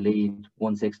into a lead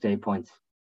 168 points.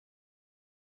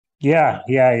 Yeah.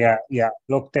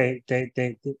 Look, they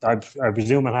I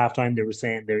presume at halftime they were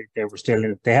saying they were still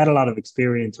in it. They had a lot of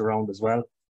experience around as well.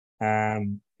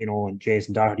 And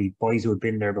Jason Doherty, boys who had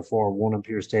been there before, won in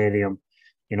Pure Stadium,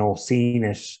 seen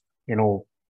it,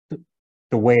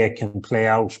 the way it can play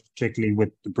out, particularly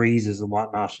with the breezes and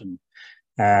whatnot. And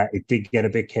it did get a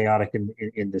bit chaotic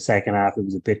in the second half. It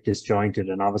was a bit disjointed,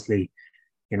 and obviously,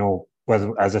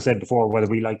 whether, as I said before, whether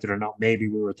we liked it or not, maybe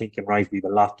we were thinking, right, we've a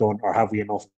lot done, or have we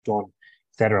enough done,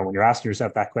 etc. When you're asking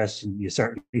yourself that question, you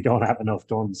certainly don't have enough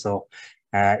done. So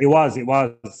it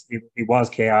was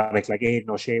chaotic. Like, Aidan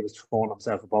O'Shea was throwing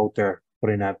himself about there,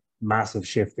 putting a massive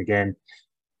shift again.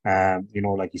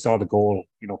 Like, you saw the goal,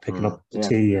 picking up the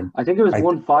tee, and I think it was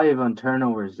 1-5 on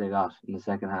turnovers they got in the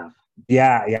second half.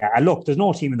 Yeah. And look, there's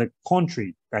no team in the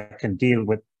country that can deal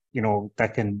with,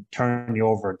 that can turn you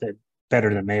over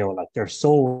better than Mayo. Like, they're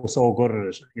so good at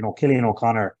it. Cillian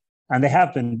O'Connor, and they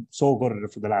have been so good at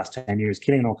it for the last 10 years.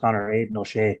 Cillian O'Connor, Aidan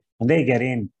O'Shea, when they get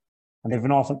in, and they've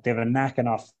a knack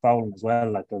off fouling as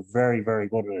well. Like, they're very, very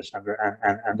good at it,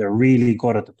 and they're really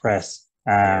good at the press.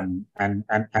 And when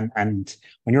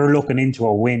you're looking into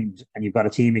a wind and you've got a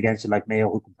team against you like Mayo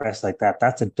who can press like that,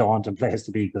 that's a daunting place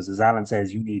to be, because, as Alan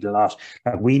says, you need a lot.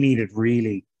 Like, we needed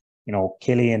really,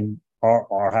 Cillian,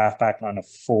 or half back line of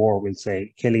 4, we'll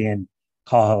say Cillian,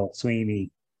 Cahill,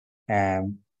 Sweeney,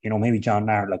 maybe John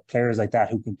Nairn, like players like that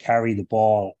who can carry the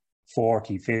ball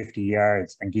 40, 50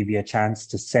 yards and give you a chance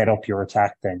to set up your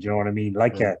attack then. Do you know what I mean?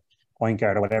 Like a point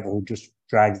guard or whatever who just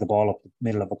drags the ball up the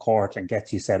middle of a court and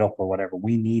gets you set up or whatever.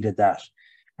 We needed that.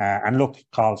 And look,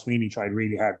 Carl Sweeney tried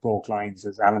really hard, broke lines,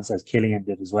 as Alan says, Killian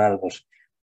did as well. But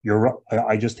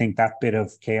I just think that bit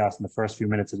of chaos in the first few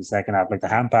minutes of the second half, like the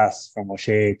hand pass from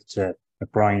O'Shea to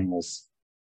McBrien was,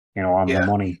 on the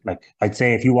money. Like, I'd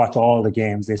say if you watch all the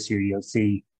games this year, you'll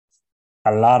see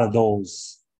a lot of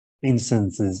those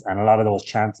instances and a lot of those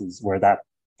chances where that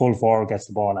full forward gets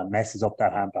the ball and messes up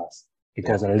that hand pass. It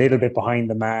goes a little bit behind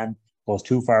the man, goes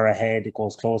too far ahead, it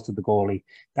goes close to the goalie.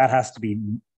 That has to be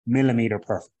millimeter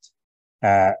perfect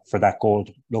for that goal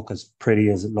to look as pretty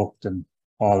as it looked and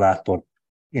all that. But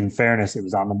in fairness, it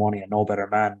was on the money, and no better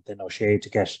man than O'Shea to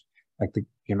get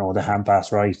the hand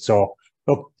pass right. So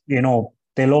look,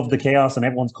 they love the chaos, and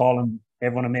everyone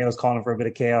in Mayo is calling for a bit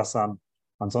of chaos on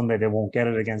Sunday. They won't get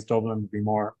it against Dublin.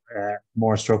 There'll be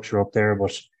more structure up there.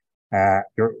 But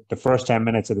the first 10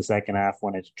 minutes of the second half,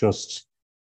 when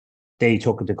they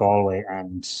took it to Galway,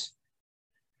 and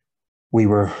we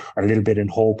were a little bit in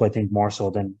hope, I think, more so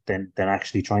than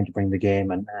actually trying to bring the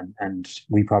game. And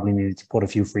we probably needed to put a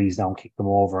few frees down, kick them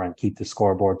over, and keep the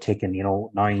scoreboard ticking,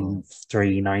 9-3,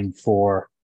 9-4,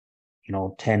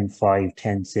 10-5,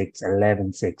 10-6,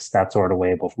 11-6, that sort of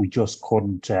way. But we just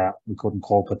couldn't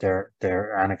cope with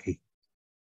their anarchy.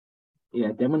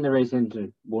 Yeah, then when they race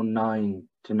into 1-9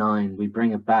 to 9, we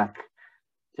bring it back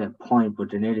to a point,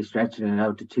 but they're nearly stretching it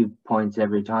out to 2 points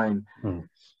every time.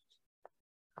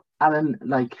 Alan,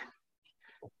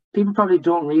 people probably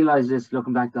don't realise this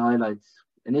looking back to highlights.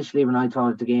 Initially, when I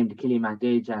thought of the game, the Killian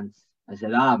McDade chance, I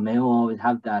said, Mayo always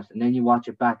have that. And then you watch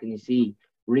it back and you see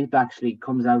Reap actually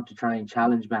comes out to try and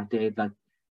challenge McDade. Like,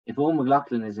 if Owen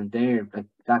McLaughlin isn't there,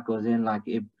 that goes in.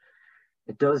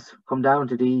 It does come down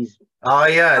to these. Oh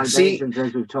yeah, see,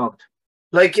 as we've talked.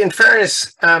 Like, in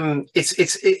fairness,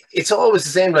 it's always the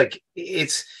same. Like,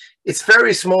 it's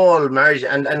very small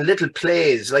margin and little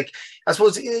plays. Like, I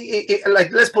suppose,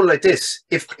 let's put it like this: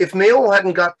 if Mayo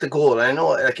hadn't got the goal, I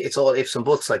know it's all ifs and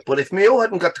buts, but if Mayo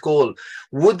hadn't got the goal,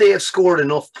 would they have scored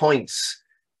enough points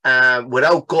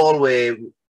without Galway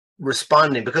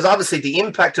responding? Because obviously the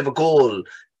impact of a goal,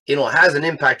 has an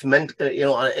impact.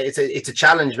 It's a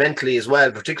challenge mentally as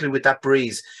well, particularly with that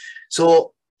breeze.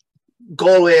 So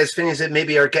Galway, as Finian said,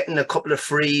 maybe are getting a couple of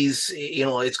frees.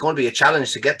 It's going to be a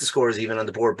challenge to get the scores even on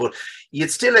the board. But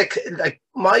you'd still like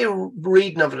my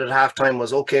reading of it at halftime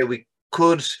was, okay, we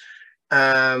could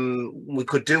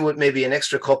do it maybe an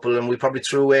extra couple, and we probably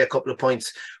threw away a couple of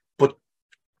points. But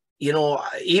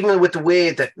even with the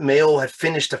way that Mayo had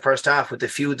finished the first half with a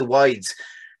few of the wides,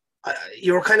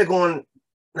 you were kind of going,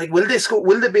 will they score?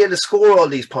 Will they be able to score all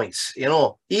these points?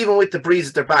 Even with the breeze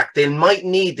at their back, they might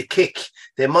need the kick.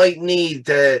 They might need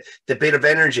the bit of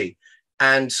energy,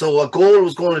 and so a goal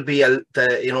was going to be a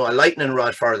lightning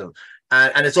rod for them.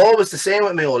 And it's always the same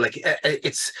with Mayo.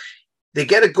 They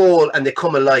get a goal and they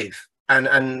come alive, and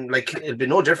it'll be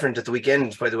no different at the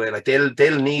weekend. By the way,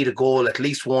 they'll need a goal, at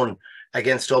least one,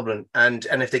 against Dublin, and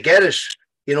if they get it,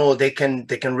 they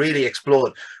can really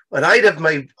explode. And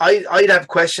I'd have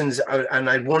questions, and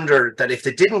I'd wonder that if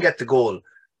they didn't get the goal,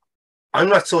 I'm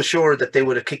not so sure that they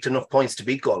would have kicked enough points to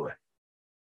beat Galway.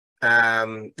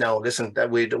 Now, listen, that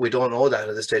we don't know that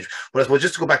at this stage. But I suppose,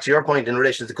 just to go back to your point in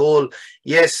relation to the goal,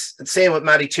 yes, same with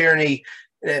Matty Tierney.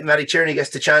 Matty Tierney gets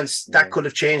the chance. That could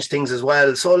have changed things as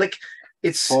well. So,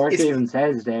 Fork even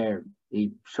says there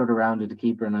he should have rounded the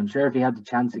keeper, and I'm sure if he had the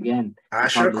chance again,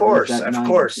 sure, of course.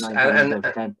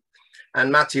 And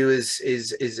Matthew is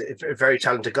a very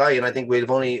talented guy, and I think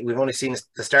we've only seen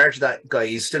the start of that guy.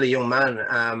 He's still a young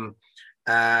man.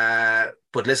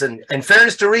 But listen, in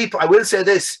fairness to Reap, I will say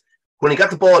this: when he got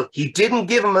the ball, he didn't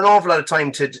give him an awful lot of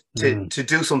time to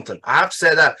do something. I have to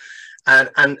say that.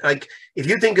 And if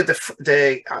you think of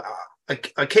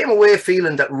I came away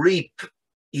feeling that Reap,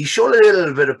 he showed a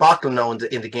little bit of bottle now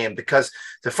in the game, because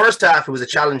the first half it was a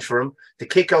challenge for him. The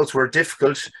kickouts were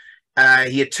difficult.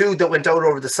 He had two that went out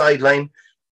over the sideline,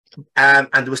 and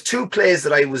there was two plays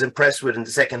that I was impressed with in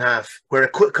the second half,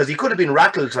 because he could have been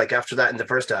rattled after that in the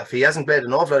first half. He hasn't played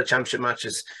an awful lot of championship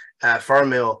matches for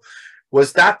Mayo.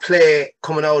 Was that play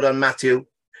coming out on Matthew,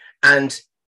 and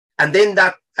then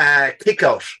that kick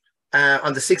out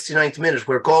on the 69th minute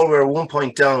where Galway are 1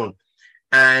 point down,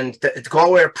 and the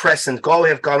Galway are pressing. Galway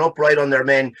have gone up right on their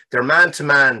men. They're man to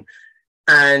man,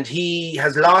 and he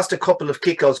has lost a couple of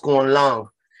kickouts going long.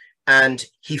 And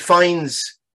he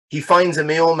finds a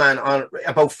Mayo man on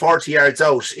about 40 yards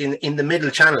out in the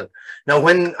middle channel. Now,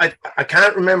 when I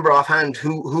can't remember offhand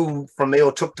who from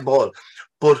Mayo took the ball,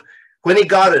 but when he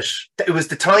got it, it was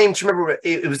the time to remember.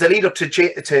 It was the lead up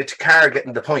to Carr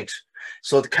getting the point.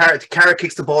 So the Cara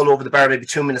kicks the ball over the bar maybe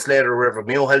 2 minutes later or whatever.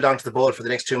 Mayo held on to the ball for the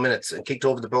next 2 minutes and kicked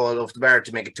over the ball off the bar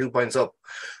to make it 2 points up.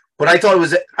 But I thought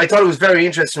it was very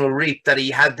interesting with Reap that he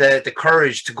had the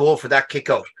courage to go for that kick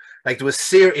out. Like there was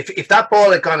if that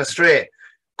ball had gone astray,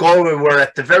 Galway were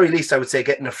at the very least, I would say,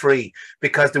 getting a free,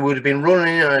 because they would have been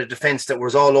running in on a defence that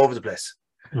was all over the place.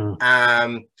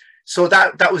 So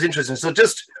that was interesting. So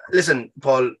just listen,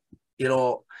 Paul, you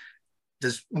know,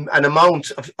 there's an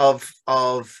amount of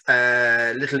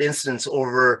little incidents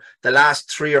over the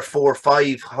last 3 or 4 or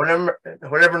 5,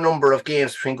 whatever number of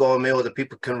games between Galway and Mayo that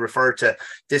people can refer to.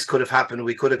 This could have happened.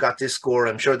 We could have got this score.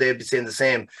 I'm sure they'd be saying the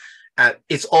same.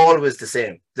 It's always the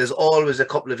same. There's always a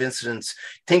couple of incidents.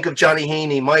 Think of Johnny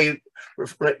Heaney.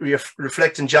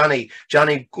 Reflecting Johnny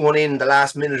going in the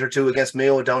last minute or two against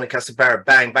Mayo down in Castlebar,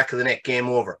 bang, back of the net, game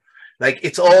over. Like,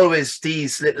 it's always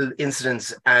these little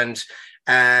incidents. And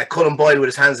Cullen Boyle with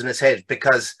his hands in his head,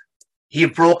 because he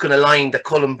had broken a line that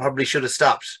Cullen probably should have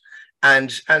stopped.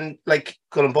 And like,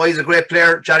 Cullen Boyle's a great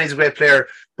player, Johnny's a great player,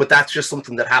 but that's just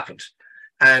something that happened.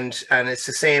 And it's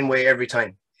the same way every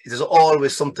time. There's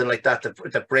always something like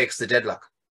that breaks the deadlock.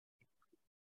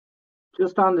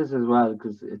 Just on this as well,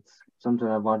 because it's something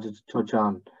I wanted to touch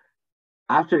on.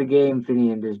 After the game,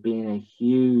 Finian, there's been a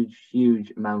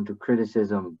huge amount of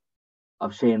criticism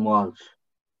of Shane Walsh.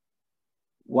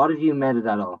 What have you made of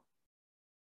that all?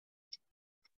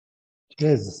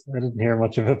 Jesus, I didn't hear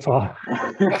much of it, Paul,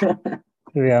 to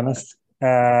be honest.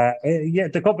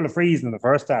 The couple of frees in the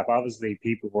first half, obviously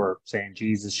people were saying,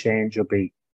 Jesus, Shane should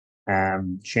be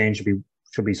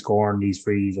scoring these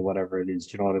frees or whatever it is.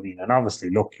 Do you know what I mean? And obviously,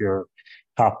 look, you're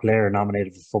top player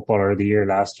nominated for Footballer of the Year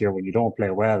last year. When you don't play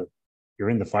well, you're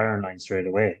in the firing line straight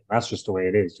away. That's just the way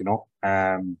it is, you know.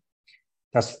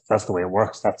 That's the way it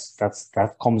works.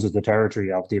 That comes with the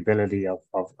territory of the ability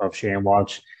of Shane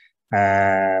Walsh.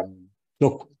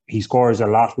 Look, he scores a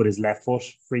lot with his left foot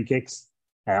free kicks.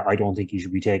 I don't think he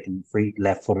should be taking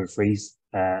left-footed frees.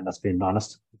 That's being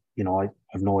honest. You know, I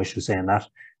have no issue saying that.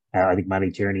 I think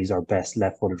Matty Tierney's our best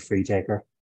left-footed free taker.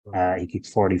 He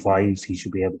kicks 45s. He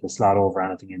should be able to slot over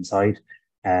anything inside.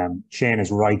 Shane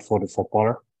is right-footed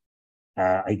footballer.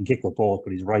 He can kick with both,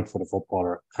 but he's right-footed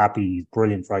footballer. He's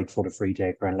brilliant right-footed free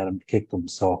taker, and let him kick them.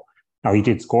 So now he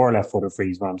did score left-footed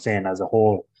frees, but I'm saying as a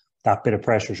whole, that bit of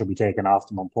pressure should be taken off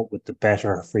them and put with the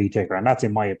better free taker, and that's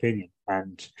in my opinion.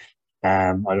 And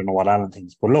I don't know what Alan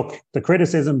thinks, but look, the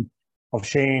criticism of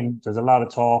Shane, there's a lot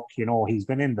of talk. You know, he's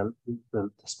been in the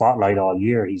spotlight all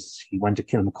year. He went to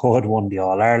Kilmacud, won the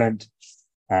All Ireland.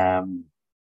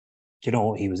 You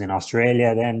know, he was in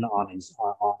Australia then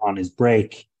on his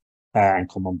break and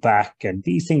coming back. And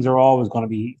these things are always going to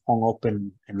be hung up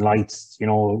in lights. You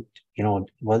know,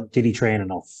 well, did he train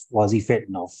enough? Was he fit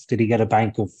enough? Did he get a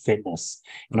bank of fitness?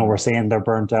 You know, we're saying they're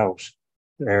burnt out.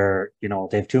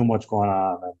 They've too much going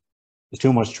on. And there's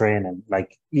too much training.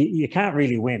 Like, you can't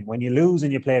really win. When you lose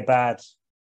and you play bad,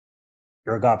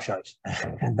 you're a gobshite.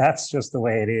 And that's just the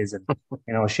way it is. And,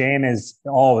 you know, Shane is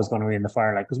always going to be in the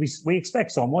firelight because we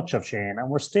expect so much of Shane.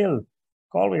 And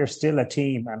Galway are still a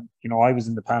team. And, you know, I was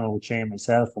in the panel with Shane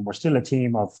myself, and we're still a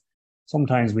team of,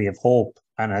 sometimes we have hope.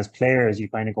 And as players, you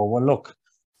kind of go, well, look,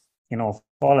 you know, if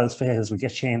all else fails, we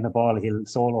get Shane the ball, he'll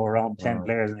solo around 10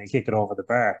 players and he'll kick it over the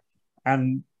bar.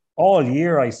 And all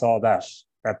year I saw that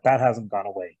hasn't gone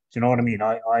away. Do you know what I mean?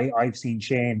 I've seen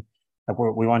Shane,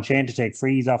 we want Shane to take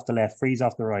frees off the left, frees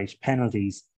off the right,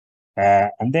 penalties.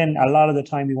 And then a lot of the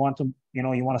time you want to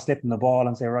slip him the ball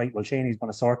and say, right, well, Shane, he's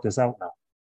going to sort this out now.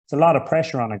 It's a lot of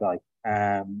pressure on a guy.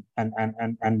 And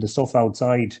the stuff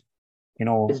outside, you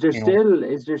know. Is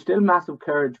there still massive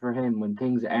courage for him when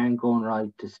things aren't going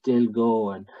right to still go?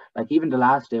 And like, even the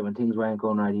last day when things weren't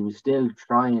going right, he was still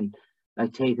trying,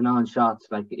 like, taking on shots.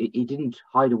 Like, he didn't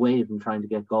hide away from trying to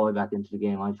get Galway back into the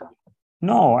game, I felt.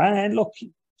 No, and look,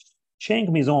 Shane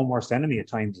can be his own worst enemy at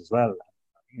times as well.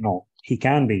 You know, he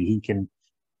can be. He can,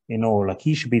 you know, like,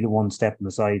 he should be the one stepping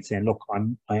aside saying, look,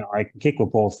 I can kick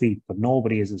with both feet, but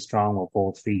nobody is as strong with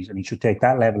both feet. And he should take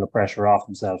that level of pressure off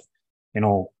himself, you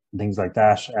know, and things like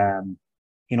that.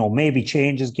 You know, maybe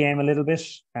change his game a little bit.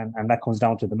 And that comes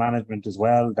down to the management as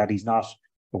well, that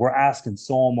we're asking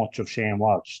so much of Shane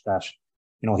Walsh that,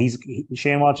 you know,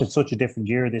 Shane Walsh had such a different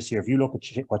year this year. If you look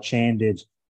at what Shane did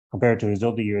compared to his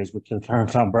other years with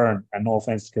Kilkerran Clonberne, and no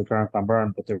offence to Kilkerran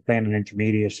Clonberne, but they were playing an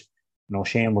intermediate. You know,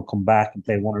 Shane would come back and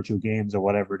play 1 or 2 games or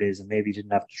whatever it is, and maybe he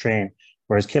didn't have to train.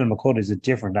 Whereas Kilmacud is a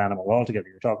different animal altogether.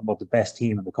 You're talking about the best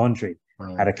team in the country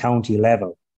at a county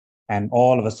level. And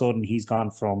all of a sudden he's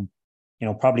gone from, you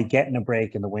know, probably getting a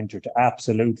break in the winter to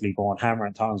absolutely going hammer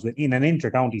and tongs in an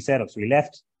inter-county setup. So he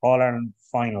left All-Ireland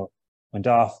final went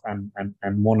off and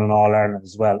won an All-Ireland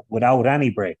as well without any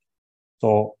break.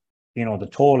 So, you know, the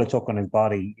toll it took on his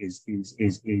body is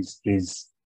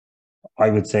I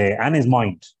would say, and his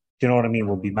mind, do you know what I mean,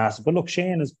 would be massive. But look,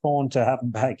 Shane is prone to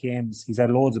having bad games. He's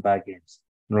had loads of bad games.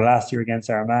 You know, last year against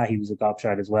Armagh, he was a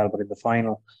gobshite as well. But in the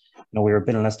final, you know, we were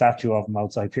building a statue of him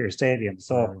outside Pier Stadium.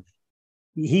 So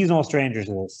he's no stranger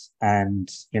to this.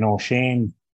 And, you know,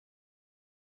 Shane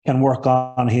can work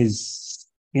on his,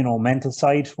 you know, mental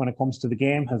side when it comes to the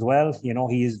game as well. You know,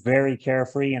 he is very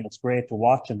carefree and it's great to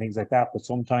watch and things like that. But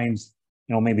sometimes,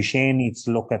 you know, maybe Shane needs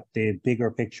to look at the bigger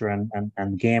picture and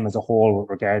the game as a whole with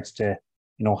regards to,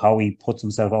 you know, how he puts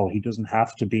himself out. He doesn't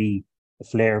have to be a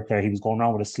flair player. He was going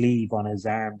around with a sleeve on his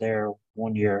arm there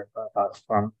one year. I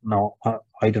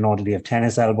don't know, did he have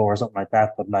tennis elbow or something like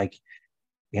that? But like,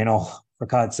 you know, for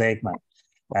God's sake, man.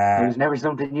 It was never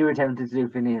something you were tempted to do,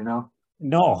 Finian, no?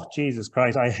 No, Jesus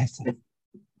Christ. I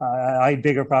had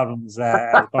bigger problems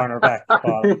at cornerback,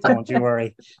 Paul. Don't you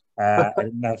worry. I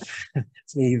didn't have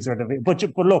sleeves or the. But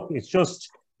look, it's just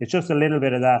a little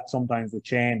bit of that sometimes with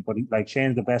Shane. But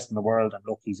Shane's the best in the world, and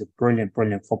look, he's a brilliant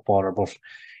footballer. But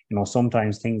you know,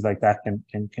 sometimes things like that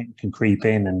can creep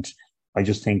in, and I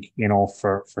just think, you know,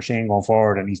 for Shane going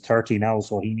forward, and he's 30 now,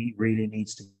 so he really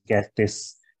needs to get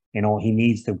this. You know, he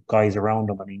needs the guys around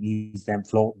him, and he needs them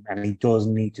floating, and he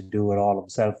doesn't need to do it all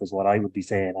himself, is what I would be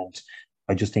saying. And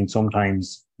I just think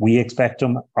sometimes we expect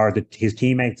him, or his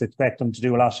teammates expect him to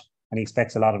do a lot, and he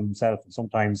expects a lot of himself. And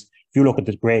sometimes, if you look at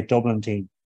the great Dublin team,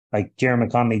 like Jeremy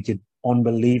Conley did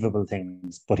unbelievable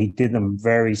things, but he did them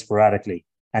very sporadically,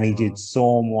 and he did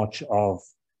so much of,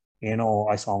 you know,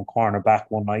 I saw him cornerback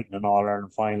one night in an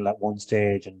All-Ireland final at one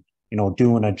stage, and, you know,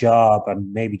 doing a job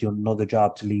and maybe doing another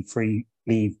job to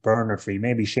leave Burner free.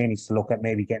 Maybe Shane needs to look at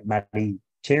maybe getting Matty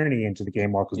Tierney into the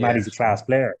game more, because Matty's a class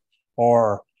player,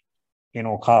 or, you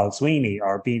know, Carl Sweeney,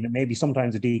 or being maybe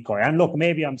sometimes a decoy. And look,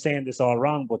 maybe I'm saying this all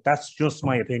wrong, but that's just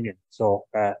my opinion. So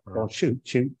don't shoot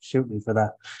me for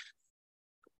that.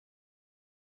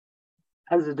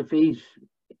 As a defeat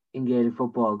in Gaelic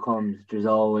football comes, there's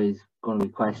always going to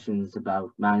be questions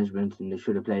about management, and they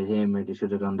should have played him or they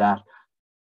should have done that.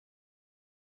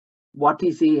 What do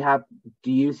you see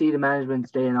do you see the management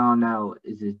staying on now?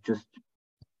 Is it just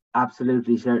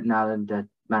absolutely certain, Alan, that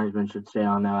management should stay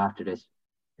on now after this?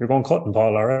 You're going cutting,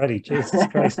 Paul, already. Jesus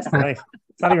Christ. It's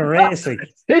not even racing.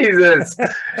 Jesus.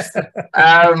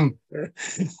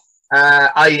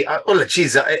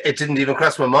 It didn't even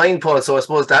cross my mind, Paul. So I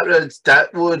suppose that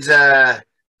would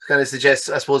kind of suggest,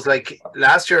 I suppose, like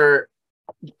last year,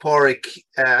 Porrick,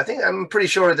 I'm pretty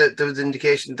sure that there was an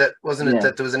indication that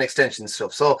that there was an extension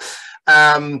stuff. So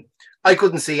I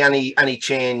couldn't see any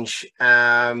change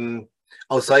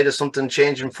outside of something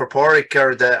changing for Porrick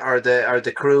or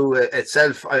the crew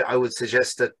itself. I would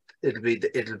suggest that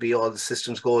it'll be all the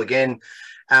systems go again.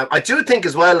 I do think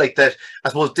as well, like that, I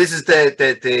suppose this is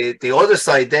the other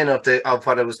side then of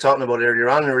what I was talking about earlier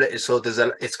on. So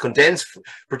it's condensed,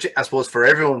 I suppose, for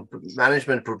everyone,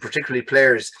 management, but particularly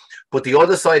players. But the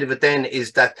other side of it then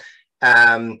is that,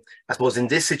 I suppose, in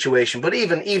this situation, but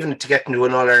even to get into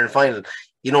an All-Ireland final,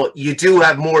 you know, you do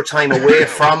have more time away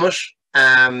from it.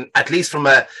 At least from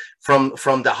the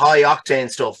high octane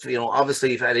stuff, you know,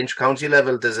 obviously at intercounty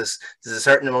level, there's a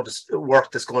certain amount of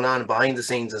work that's going on behind the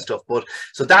scenes and stuff. But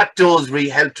so that does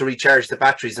help to recharge the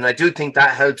batteries, and I do think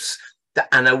that helps,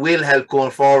 and it will help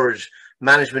going forward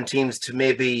management teams to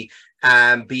maybe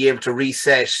be able to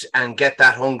reset and get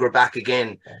that hunger back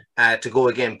again, to go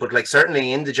again. But like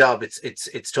certainly in the job,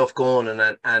 it's tough going,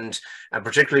 and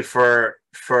particularly for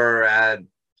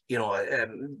you know,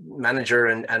 manager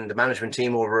and the management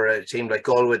team over a team like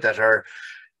Galway that are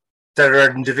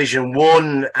in Division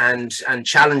 1 and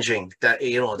challenging. That,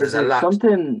 you know, there's a lot.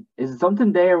 Is it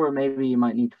something there where maybe you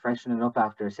might need to freshen it up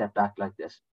after a setback like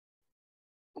this?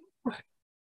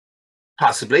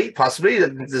 Possibly.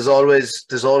 There's always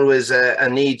a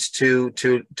need to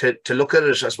look at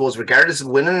it. I suppose, regardless of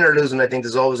winning or losing, I think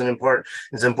there's always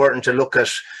it's important to look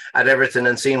at everything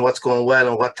and seeing what's going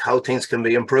well and how things can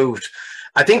be improved.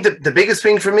 I think the biggest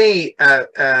thing for me,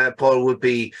 Paul, would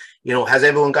be, you know, has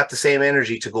everyone got the same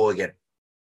energy to go again?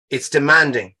 It's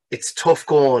demanding. It's tough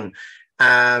going.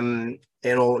 You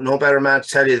know, no better man to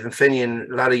tell you than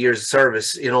Finian, a lot of years of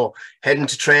service, you know, heading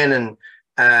to training,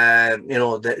 you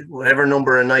know, whatever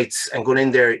number of nights and going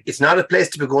in there. It's not a place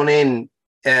to be going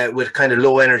in with kind of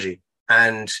low energy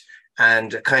and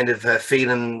kind of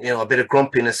feeling, you know, a bit of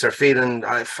grumpiness or feeling,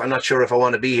 I'm not sure if I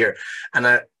want to be here.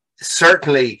 And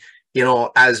certainly, you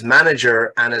know, as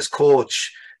manager and as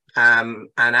coach, and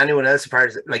anyone else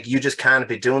apart, like, you just can't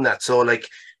be doing that. So like,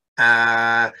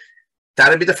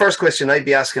 That'd be the first question I'd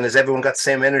be asking: has everyone got the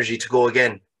same energy to go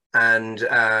again?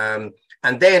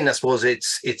 And then I suppose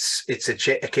it's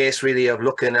a case really of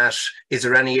looking at, is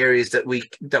there any areas that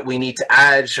we need to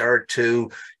add or to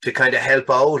kind of help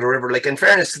out or whatever. Like, in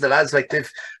fairness to the lads, like,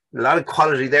 they've a lot of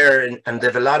quality there, and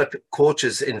they've a lot of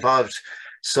coaches involved.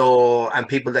 So, and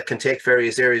people that can take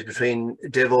various areas between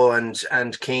Divo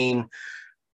and Keane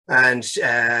and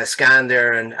Scan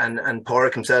there and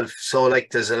Porrick himself. So,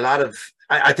 like, there's a lot of,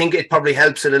 I think it probably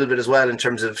helps a little bit as well in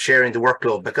terms of sharing the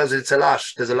workload, because it's a lot.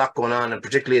 There's a lot going on, and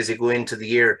particularly as you go into the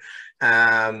year,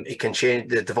 it can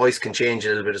change. The voice can change a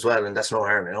little bit as well, and that's no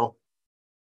harm, you know.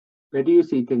 Where do you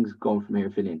see things going from here,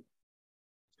 Finian?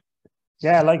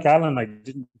 Yeah, like Alan, I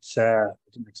didn't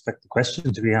expect the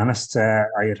question, to be honest. I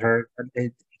had heard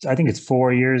I think it's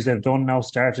 4 years they've done now,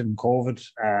 started in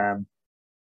COVID.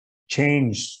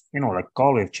 Changed, like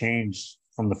Galway have changed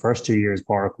from the first 2 years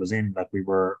Porrick was in. Like, we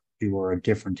were a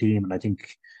different team, and I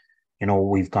think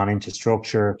we've gone into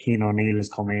structure. Keane O'Neill has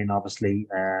come in, obviously,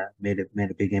 made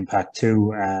a big impact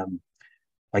too.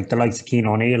 Like, the likes of Keane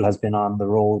O'Neill has been on the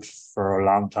road for a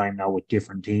long time now with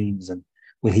different teams, and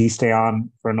will he stay on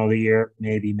for another year?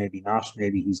 Maybe, maybe not.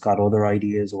 Maybe he's got other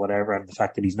ideas or whatever. And the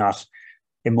fact that he's not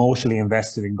emotionally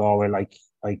invested in Galway like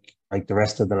the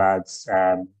rest of the lads,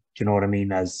 do you know what I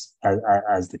mean? As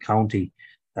the county,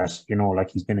 that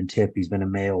like, he's been in Tip, he's been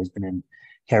in Mayo, he's been in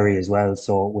Kerry as well.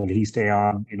 So will he stay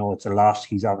on? It's a lot.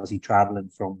 He's obviously travelling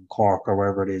from Cork or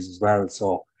wherever it is as well.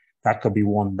 So that could be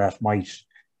one that might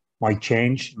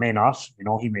change, may not.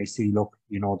 He may see, look,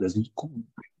 there's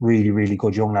really, really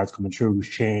good young lads coming through.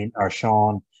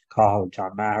 Sean, Cahill,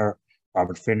 John Maher,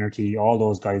 Robert Finnerty, all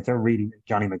those guys, they're really,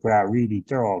 Johnny McGrath, really,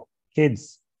 they're all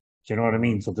kids. Do you know what I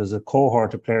mean? So there's a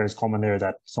cohort of players coming there,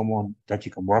 that someone that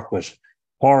you can work with.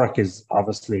 Porrick is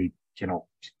obviously,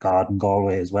 God in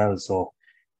Galway as well. So,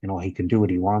 he can do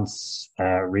what he wants,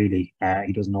 really.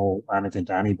 He doesn't know anything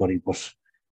to anybody, but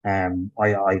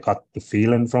I got the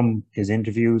feeling from his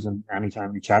interviews and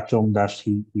anytime we chat to him that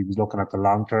he was looking at the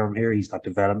long term here. He's got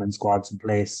development squads in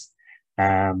place,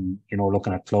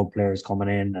 looking at club players coming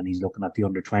in, and he's looking at the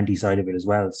under-20 side of it as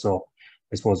well. So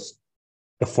I suppose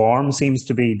the form seems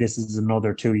to be, this is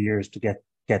another 2 years to get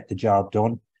the job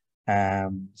done.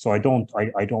 So I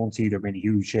don't see there being a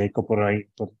huge shake-up, but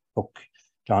look,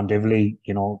 John Divley,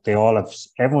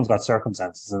 everyone's got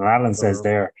circumstances, and Alan says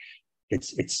there,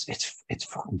 it's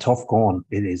fucking tough going.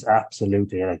 It is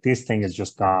absolutely, like, this thing has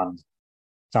just gone.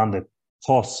 It's on the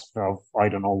cusp of, I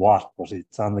don't know what, but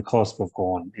it's on the cusp of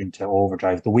going into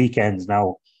overdrive. The weekends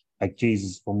now, like,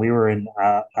 Jesus, when we were in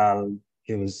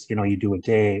it was, you do a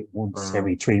day once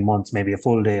every 3 months, maybe a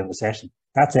full day of a session.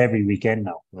 That's every weekend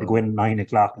now. They go in at 9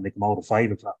 o'clock and they come out at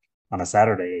 5 o'clock on a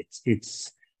Saturday.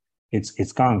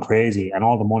 It's gone crazy, and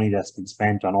all the money that's been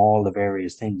spent on all the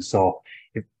various things. So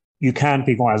if you can't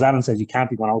be going, as Alan says, you can't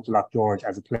be going out to Loch George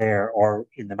as a player or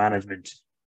in the management,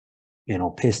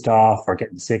 pissed off or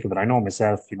getting sick of it. I know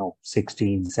myself,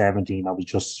 16, 17,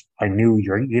 I knew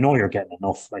you're getting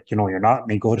enough. Like, you're not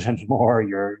any good anymore.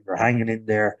 You're hanging in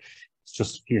there. It's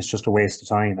just a waste of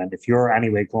time. And if you're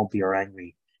anyway grumpy or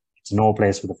angry, it's no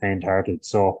place for the faint-hearted.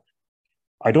 So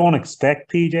I don't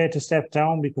expect PJ to step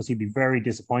down, because he'd be very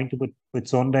disappointed with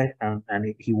Sunday,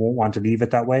 and he won't want to leave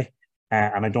it that way.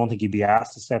 And I don't think he'd be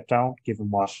asked to step down, given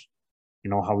what,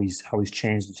 how he's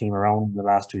changed the team around in the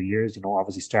last 2 years.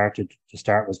 Obviously the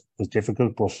start was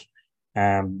difficult, but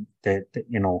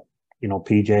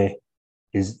PJ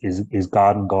is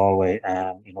God in Galway.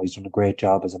 He's done a great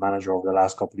job as a manager over the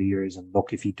last couple of years. And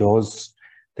look, if he does,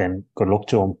 then good luck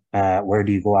to him. Where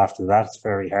do you go after that? It's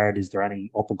very hard. Is there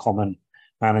any up and coming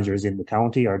managers in the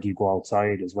county, or do you go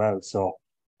outside as well? So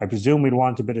I presume we'd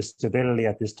want a bit of stability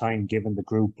at this time, given the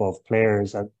group of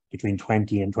players between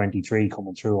 20 and 23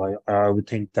 coming through. I would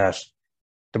think that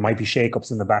there might be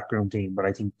shake-ups in the backroom team, but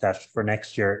I think that for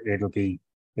next year, it'll be,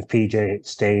 if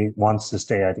PJ wants to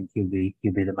stay, I think he'll be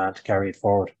the man to carry it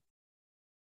forward.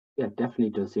 Yeah, definitely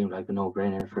does seem like a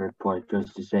no-brainer for Porrick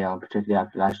just to stay on, particularly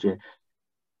after last year.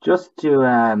 Just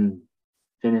to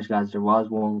finish, lads, there was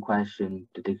one question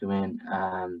that did come in.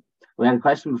 We had a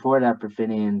question before that for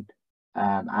Finian,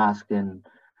 asking,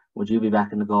 would you be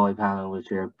back in the Galway panel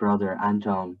with your brother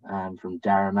Anton, from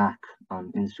Dara Mack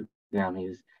on Instagram?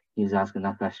 He was asking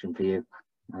that question for you.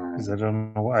 I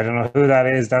don't know who that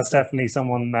is. That's definitely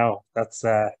someone now. That's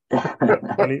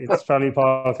it's probably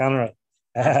Paul Conroy.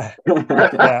 Yeah,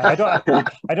 I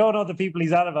don't know the people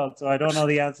he's on about, so I don't know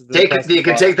the answer to it. You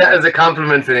can take that as a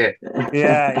compliment for you.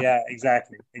 Yeah,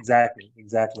 exactly.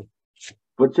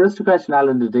 But just a question,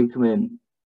 Alan, that did come in.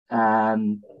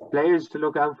 Players to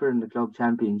look out for in the club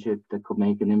championship that could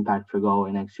make an impact for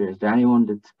Galway next year. Is there anyone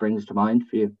that springs to mind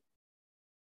for you?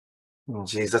 Oh,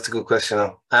 geez, that's a good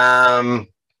question.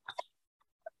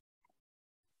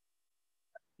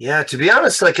 Yeah, to be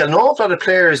honest, like an awful lot of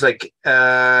players, and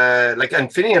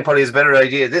Finian probably has a better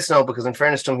idea of this now, because in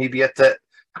fairness to him, he'd be at the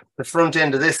front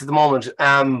end of this at the moment.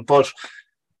 But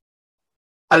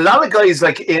a lot of guys,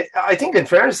 I think in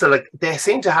fairness, they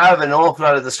seem to have an awful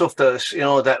lot of the stuff that,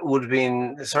 that would have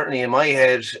been certainly in my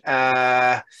head.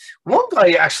 One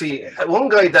guy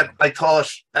that I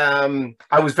thought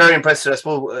I was very impressed with, I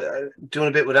suppose, doing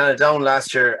a bit with Anna Down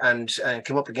last year and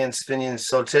came up against Finian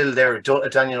Soltil there,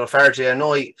 Daniel O'Farty. I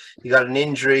know he got an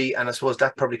injury, and I suppose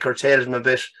that probably curtailed him a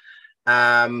bit.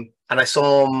 And I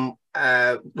saw him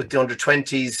with the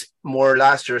under-20s more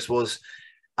last year, I suppose.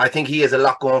 I think he has a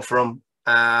lot going for him.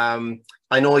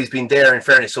 I know he's been there, in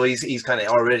fairness, so he's kind of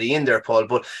already in there, Paul.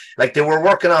 But they were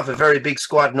working off a very big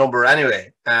squad number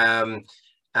anyway. And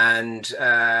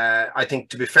I think,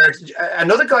 to be fair,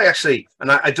 another guy actually,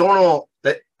 and I don't know,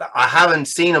 that I haven't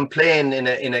seen him playing in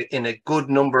a good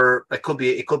number. It could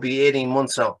be 18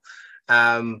 months now.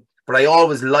 But I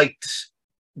always liked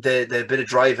the bit of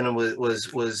driving him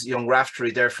was young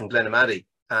Raftery there from Glenamaddy.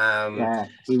 Yeah,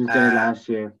 he was there last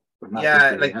year.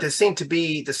 Yeah, there seemed to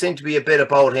be a bit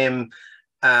about him.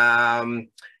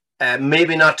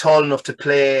 Maybe not tall enough to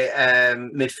play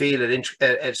midfield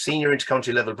at senior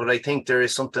intercounty level, but I think there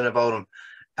is something about him.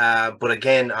 But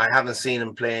again, I haven't seen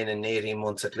him playing in 18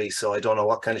 months at least, so I don't know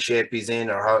what kind of shape he's in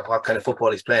or what kind of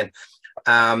football he's playing.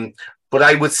 But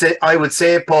I would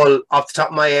say, Paul, off the top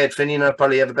of my head, Finian, I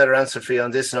probably have a better answer for you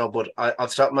on this now. But off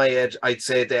the top of my head, I'd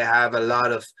say they have a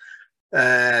lot of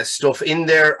stuff in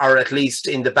there, or at least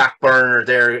in the back burner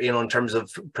there, in terms of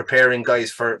preparing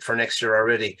guys for next year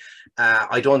already.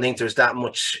 I don't think there's that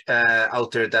much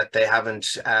out there that they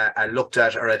haven't looked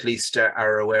at, or at least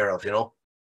are aware of,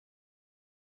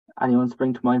 Anyone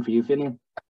spring to mind for you, Finian?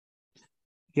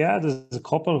 Yeah, there's a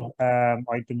couple.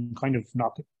 I've been kind of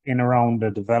knocking in around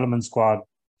the development squad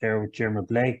there with Jeremy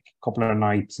Blake a couple of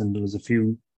nights, and there was a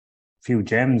few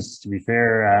gems, to be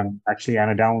fair. Actually,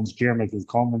 Anna Downs, Jeremy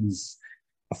Cummins,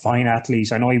 a fine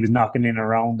athlete. I know he was knocking in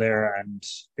around there, and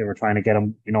they were trying to get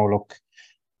him,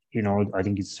 I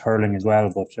think he's hurling as well,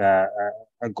 but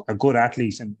a good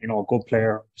athlete and, a good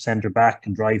player, centre back,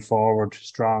 can drive forward,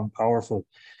 strong, powerful.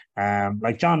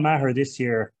 Like John Maher this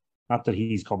year, not that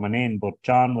he's coming in, but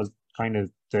John was kind of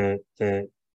the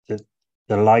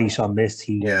light on this.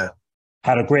 He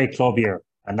had a great club year,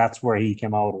 and that's where he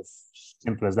came out of.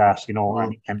 Simple as that,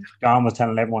 and John was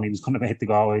telling everyone he was going to make the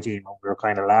Galway team, and we were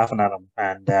kind of laughing at him,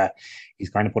 and he's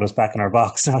kind of put us back in our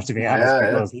box now, to be honest,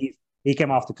 because he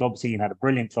came off the club scene, had a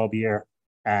brilliant club year,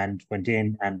 and went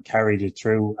in and carried it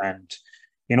through, and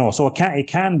so it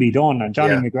can be done. And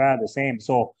Johnny McGrath the same.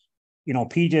 So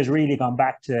PJ's really gone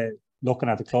back to looking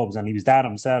at the clubs, and he was that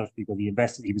himself, because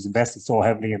he was invested so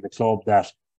heavily in the club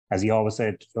that, as he always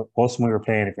said to us when we were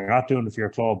playing, if you're not doing it for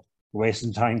your club,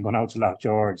 wasting time going out to Lough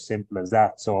George, simple as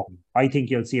that. So I think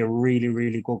you'll see a really,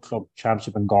 really good club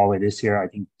championship in Galway this year. I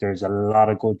think there's a lot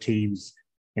of good teams.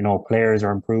 Players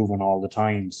are improving all the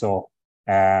time. So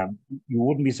you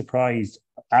wouldn't be surprised.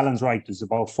 Alan's right. There's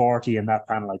about 40 in that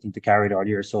panel, I think, to carry it all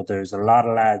year. So there's a lot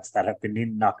of lads that have been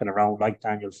in knocking around, like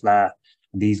Daniel Flack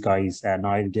and these guys,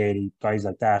 Niall Daly, guys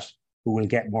like that, who will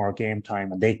get more game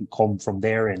time, and they can come from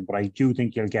there in. But I do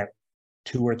think you'll get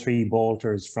 2 or 3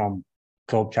 bolters from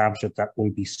club championship that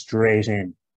will be straight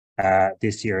in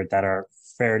this year, that are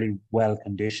fairly well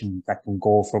conditioned, that can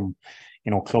go from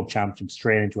club championship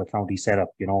straight into a county setup,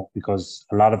 because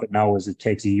a lot of it now is it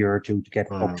takes a year or two to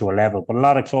get up to a level, but a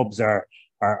lot of clubs are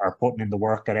putting in the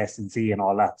work at S&C and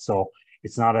all that, so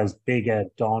it's not as big a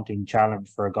daunting challenge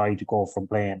for a guy to go from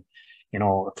playing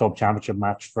a club championship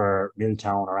match for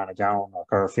Milltown or Annadown or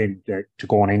Carfin to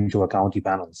going into a county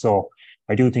panel. So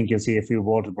I do think you'll see a few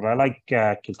voters, but I like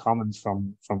Kilcommons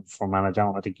from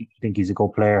Annadown. I think he's a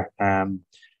good player. And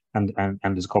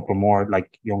there's a couple more,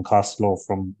 like young Costello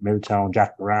from Milltown,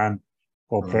 Jack Moran,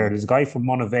 good player. There's a guy from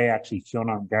Monavea, actually,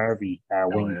 Fionn Garvey,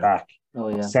 wing back.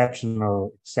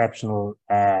 Exceptional,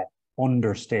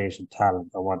 understated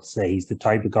talent, I want to say. He's the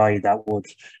type of guy that would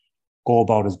go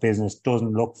about his business,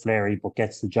 doesn't look flary, but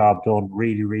gets the job done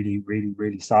really, really, really,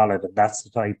 really solid. And that's the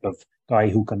type of guy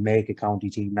who can make a county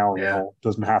team now,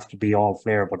 doesn't have to be all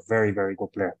flair, but very, very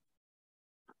good player.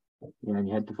 Yeah, and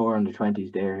you had the 4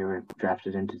 under-20s there who were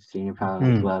drafted into the senior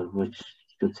panel as well, which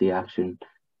should see action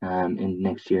in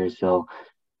next year. So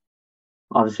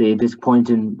obviously a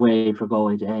disappointing way for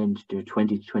Galway to end their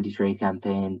 2023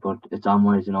 campaign, but it's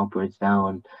onwards and upwards now,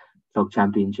 and club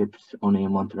championships only a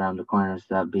month around the corner, so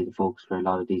that'll be the focus for a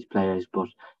lot of these players. But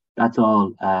that's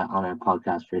all on our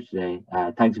podcast for today.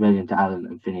 Thanks a million to Alan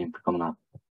and Finian for coming on.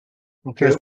 Okay.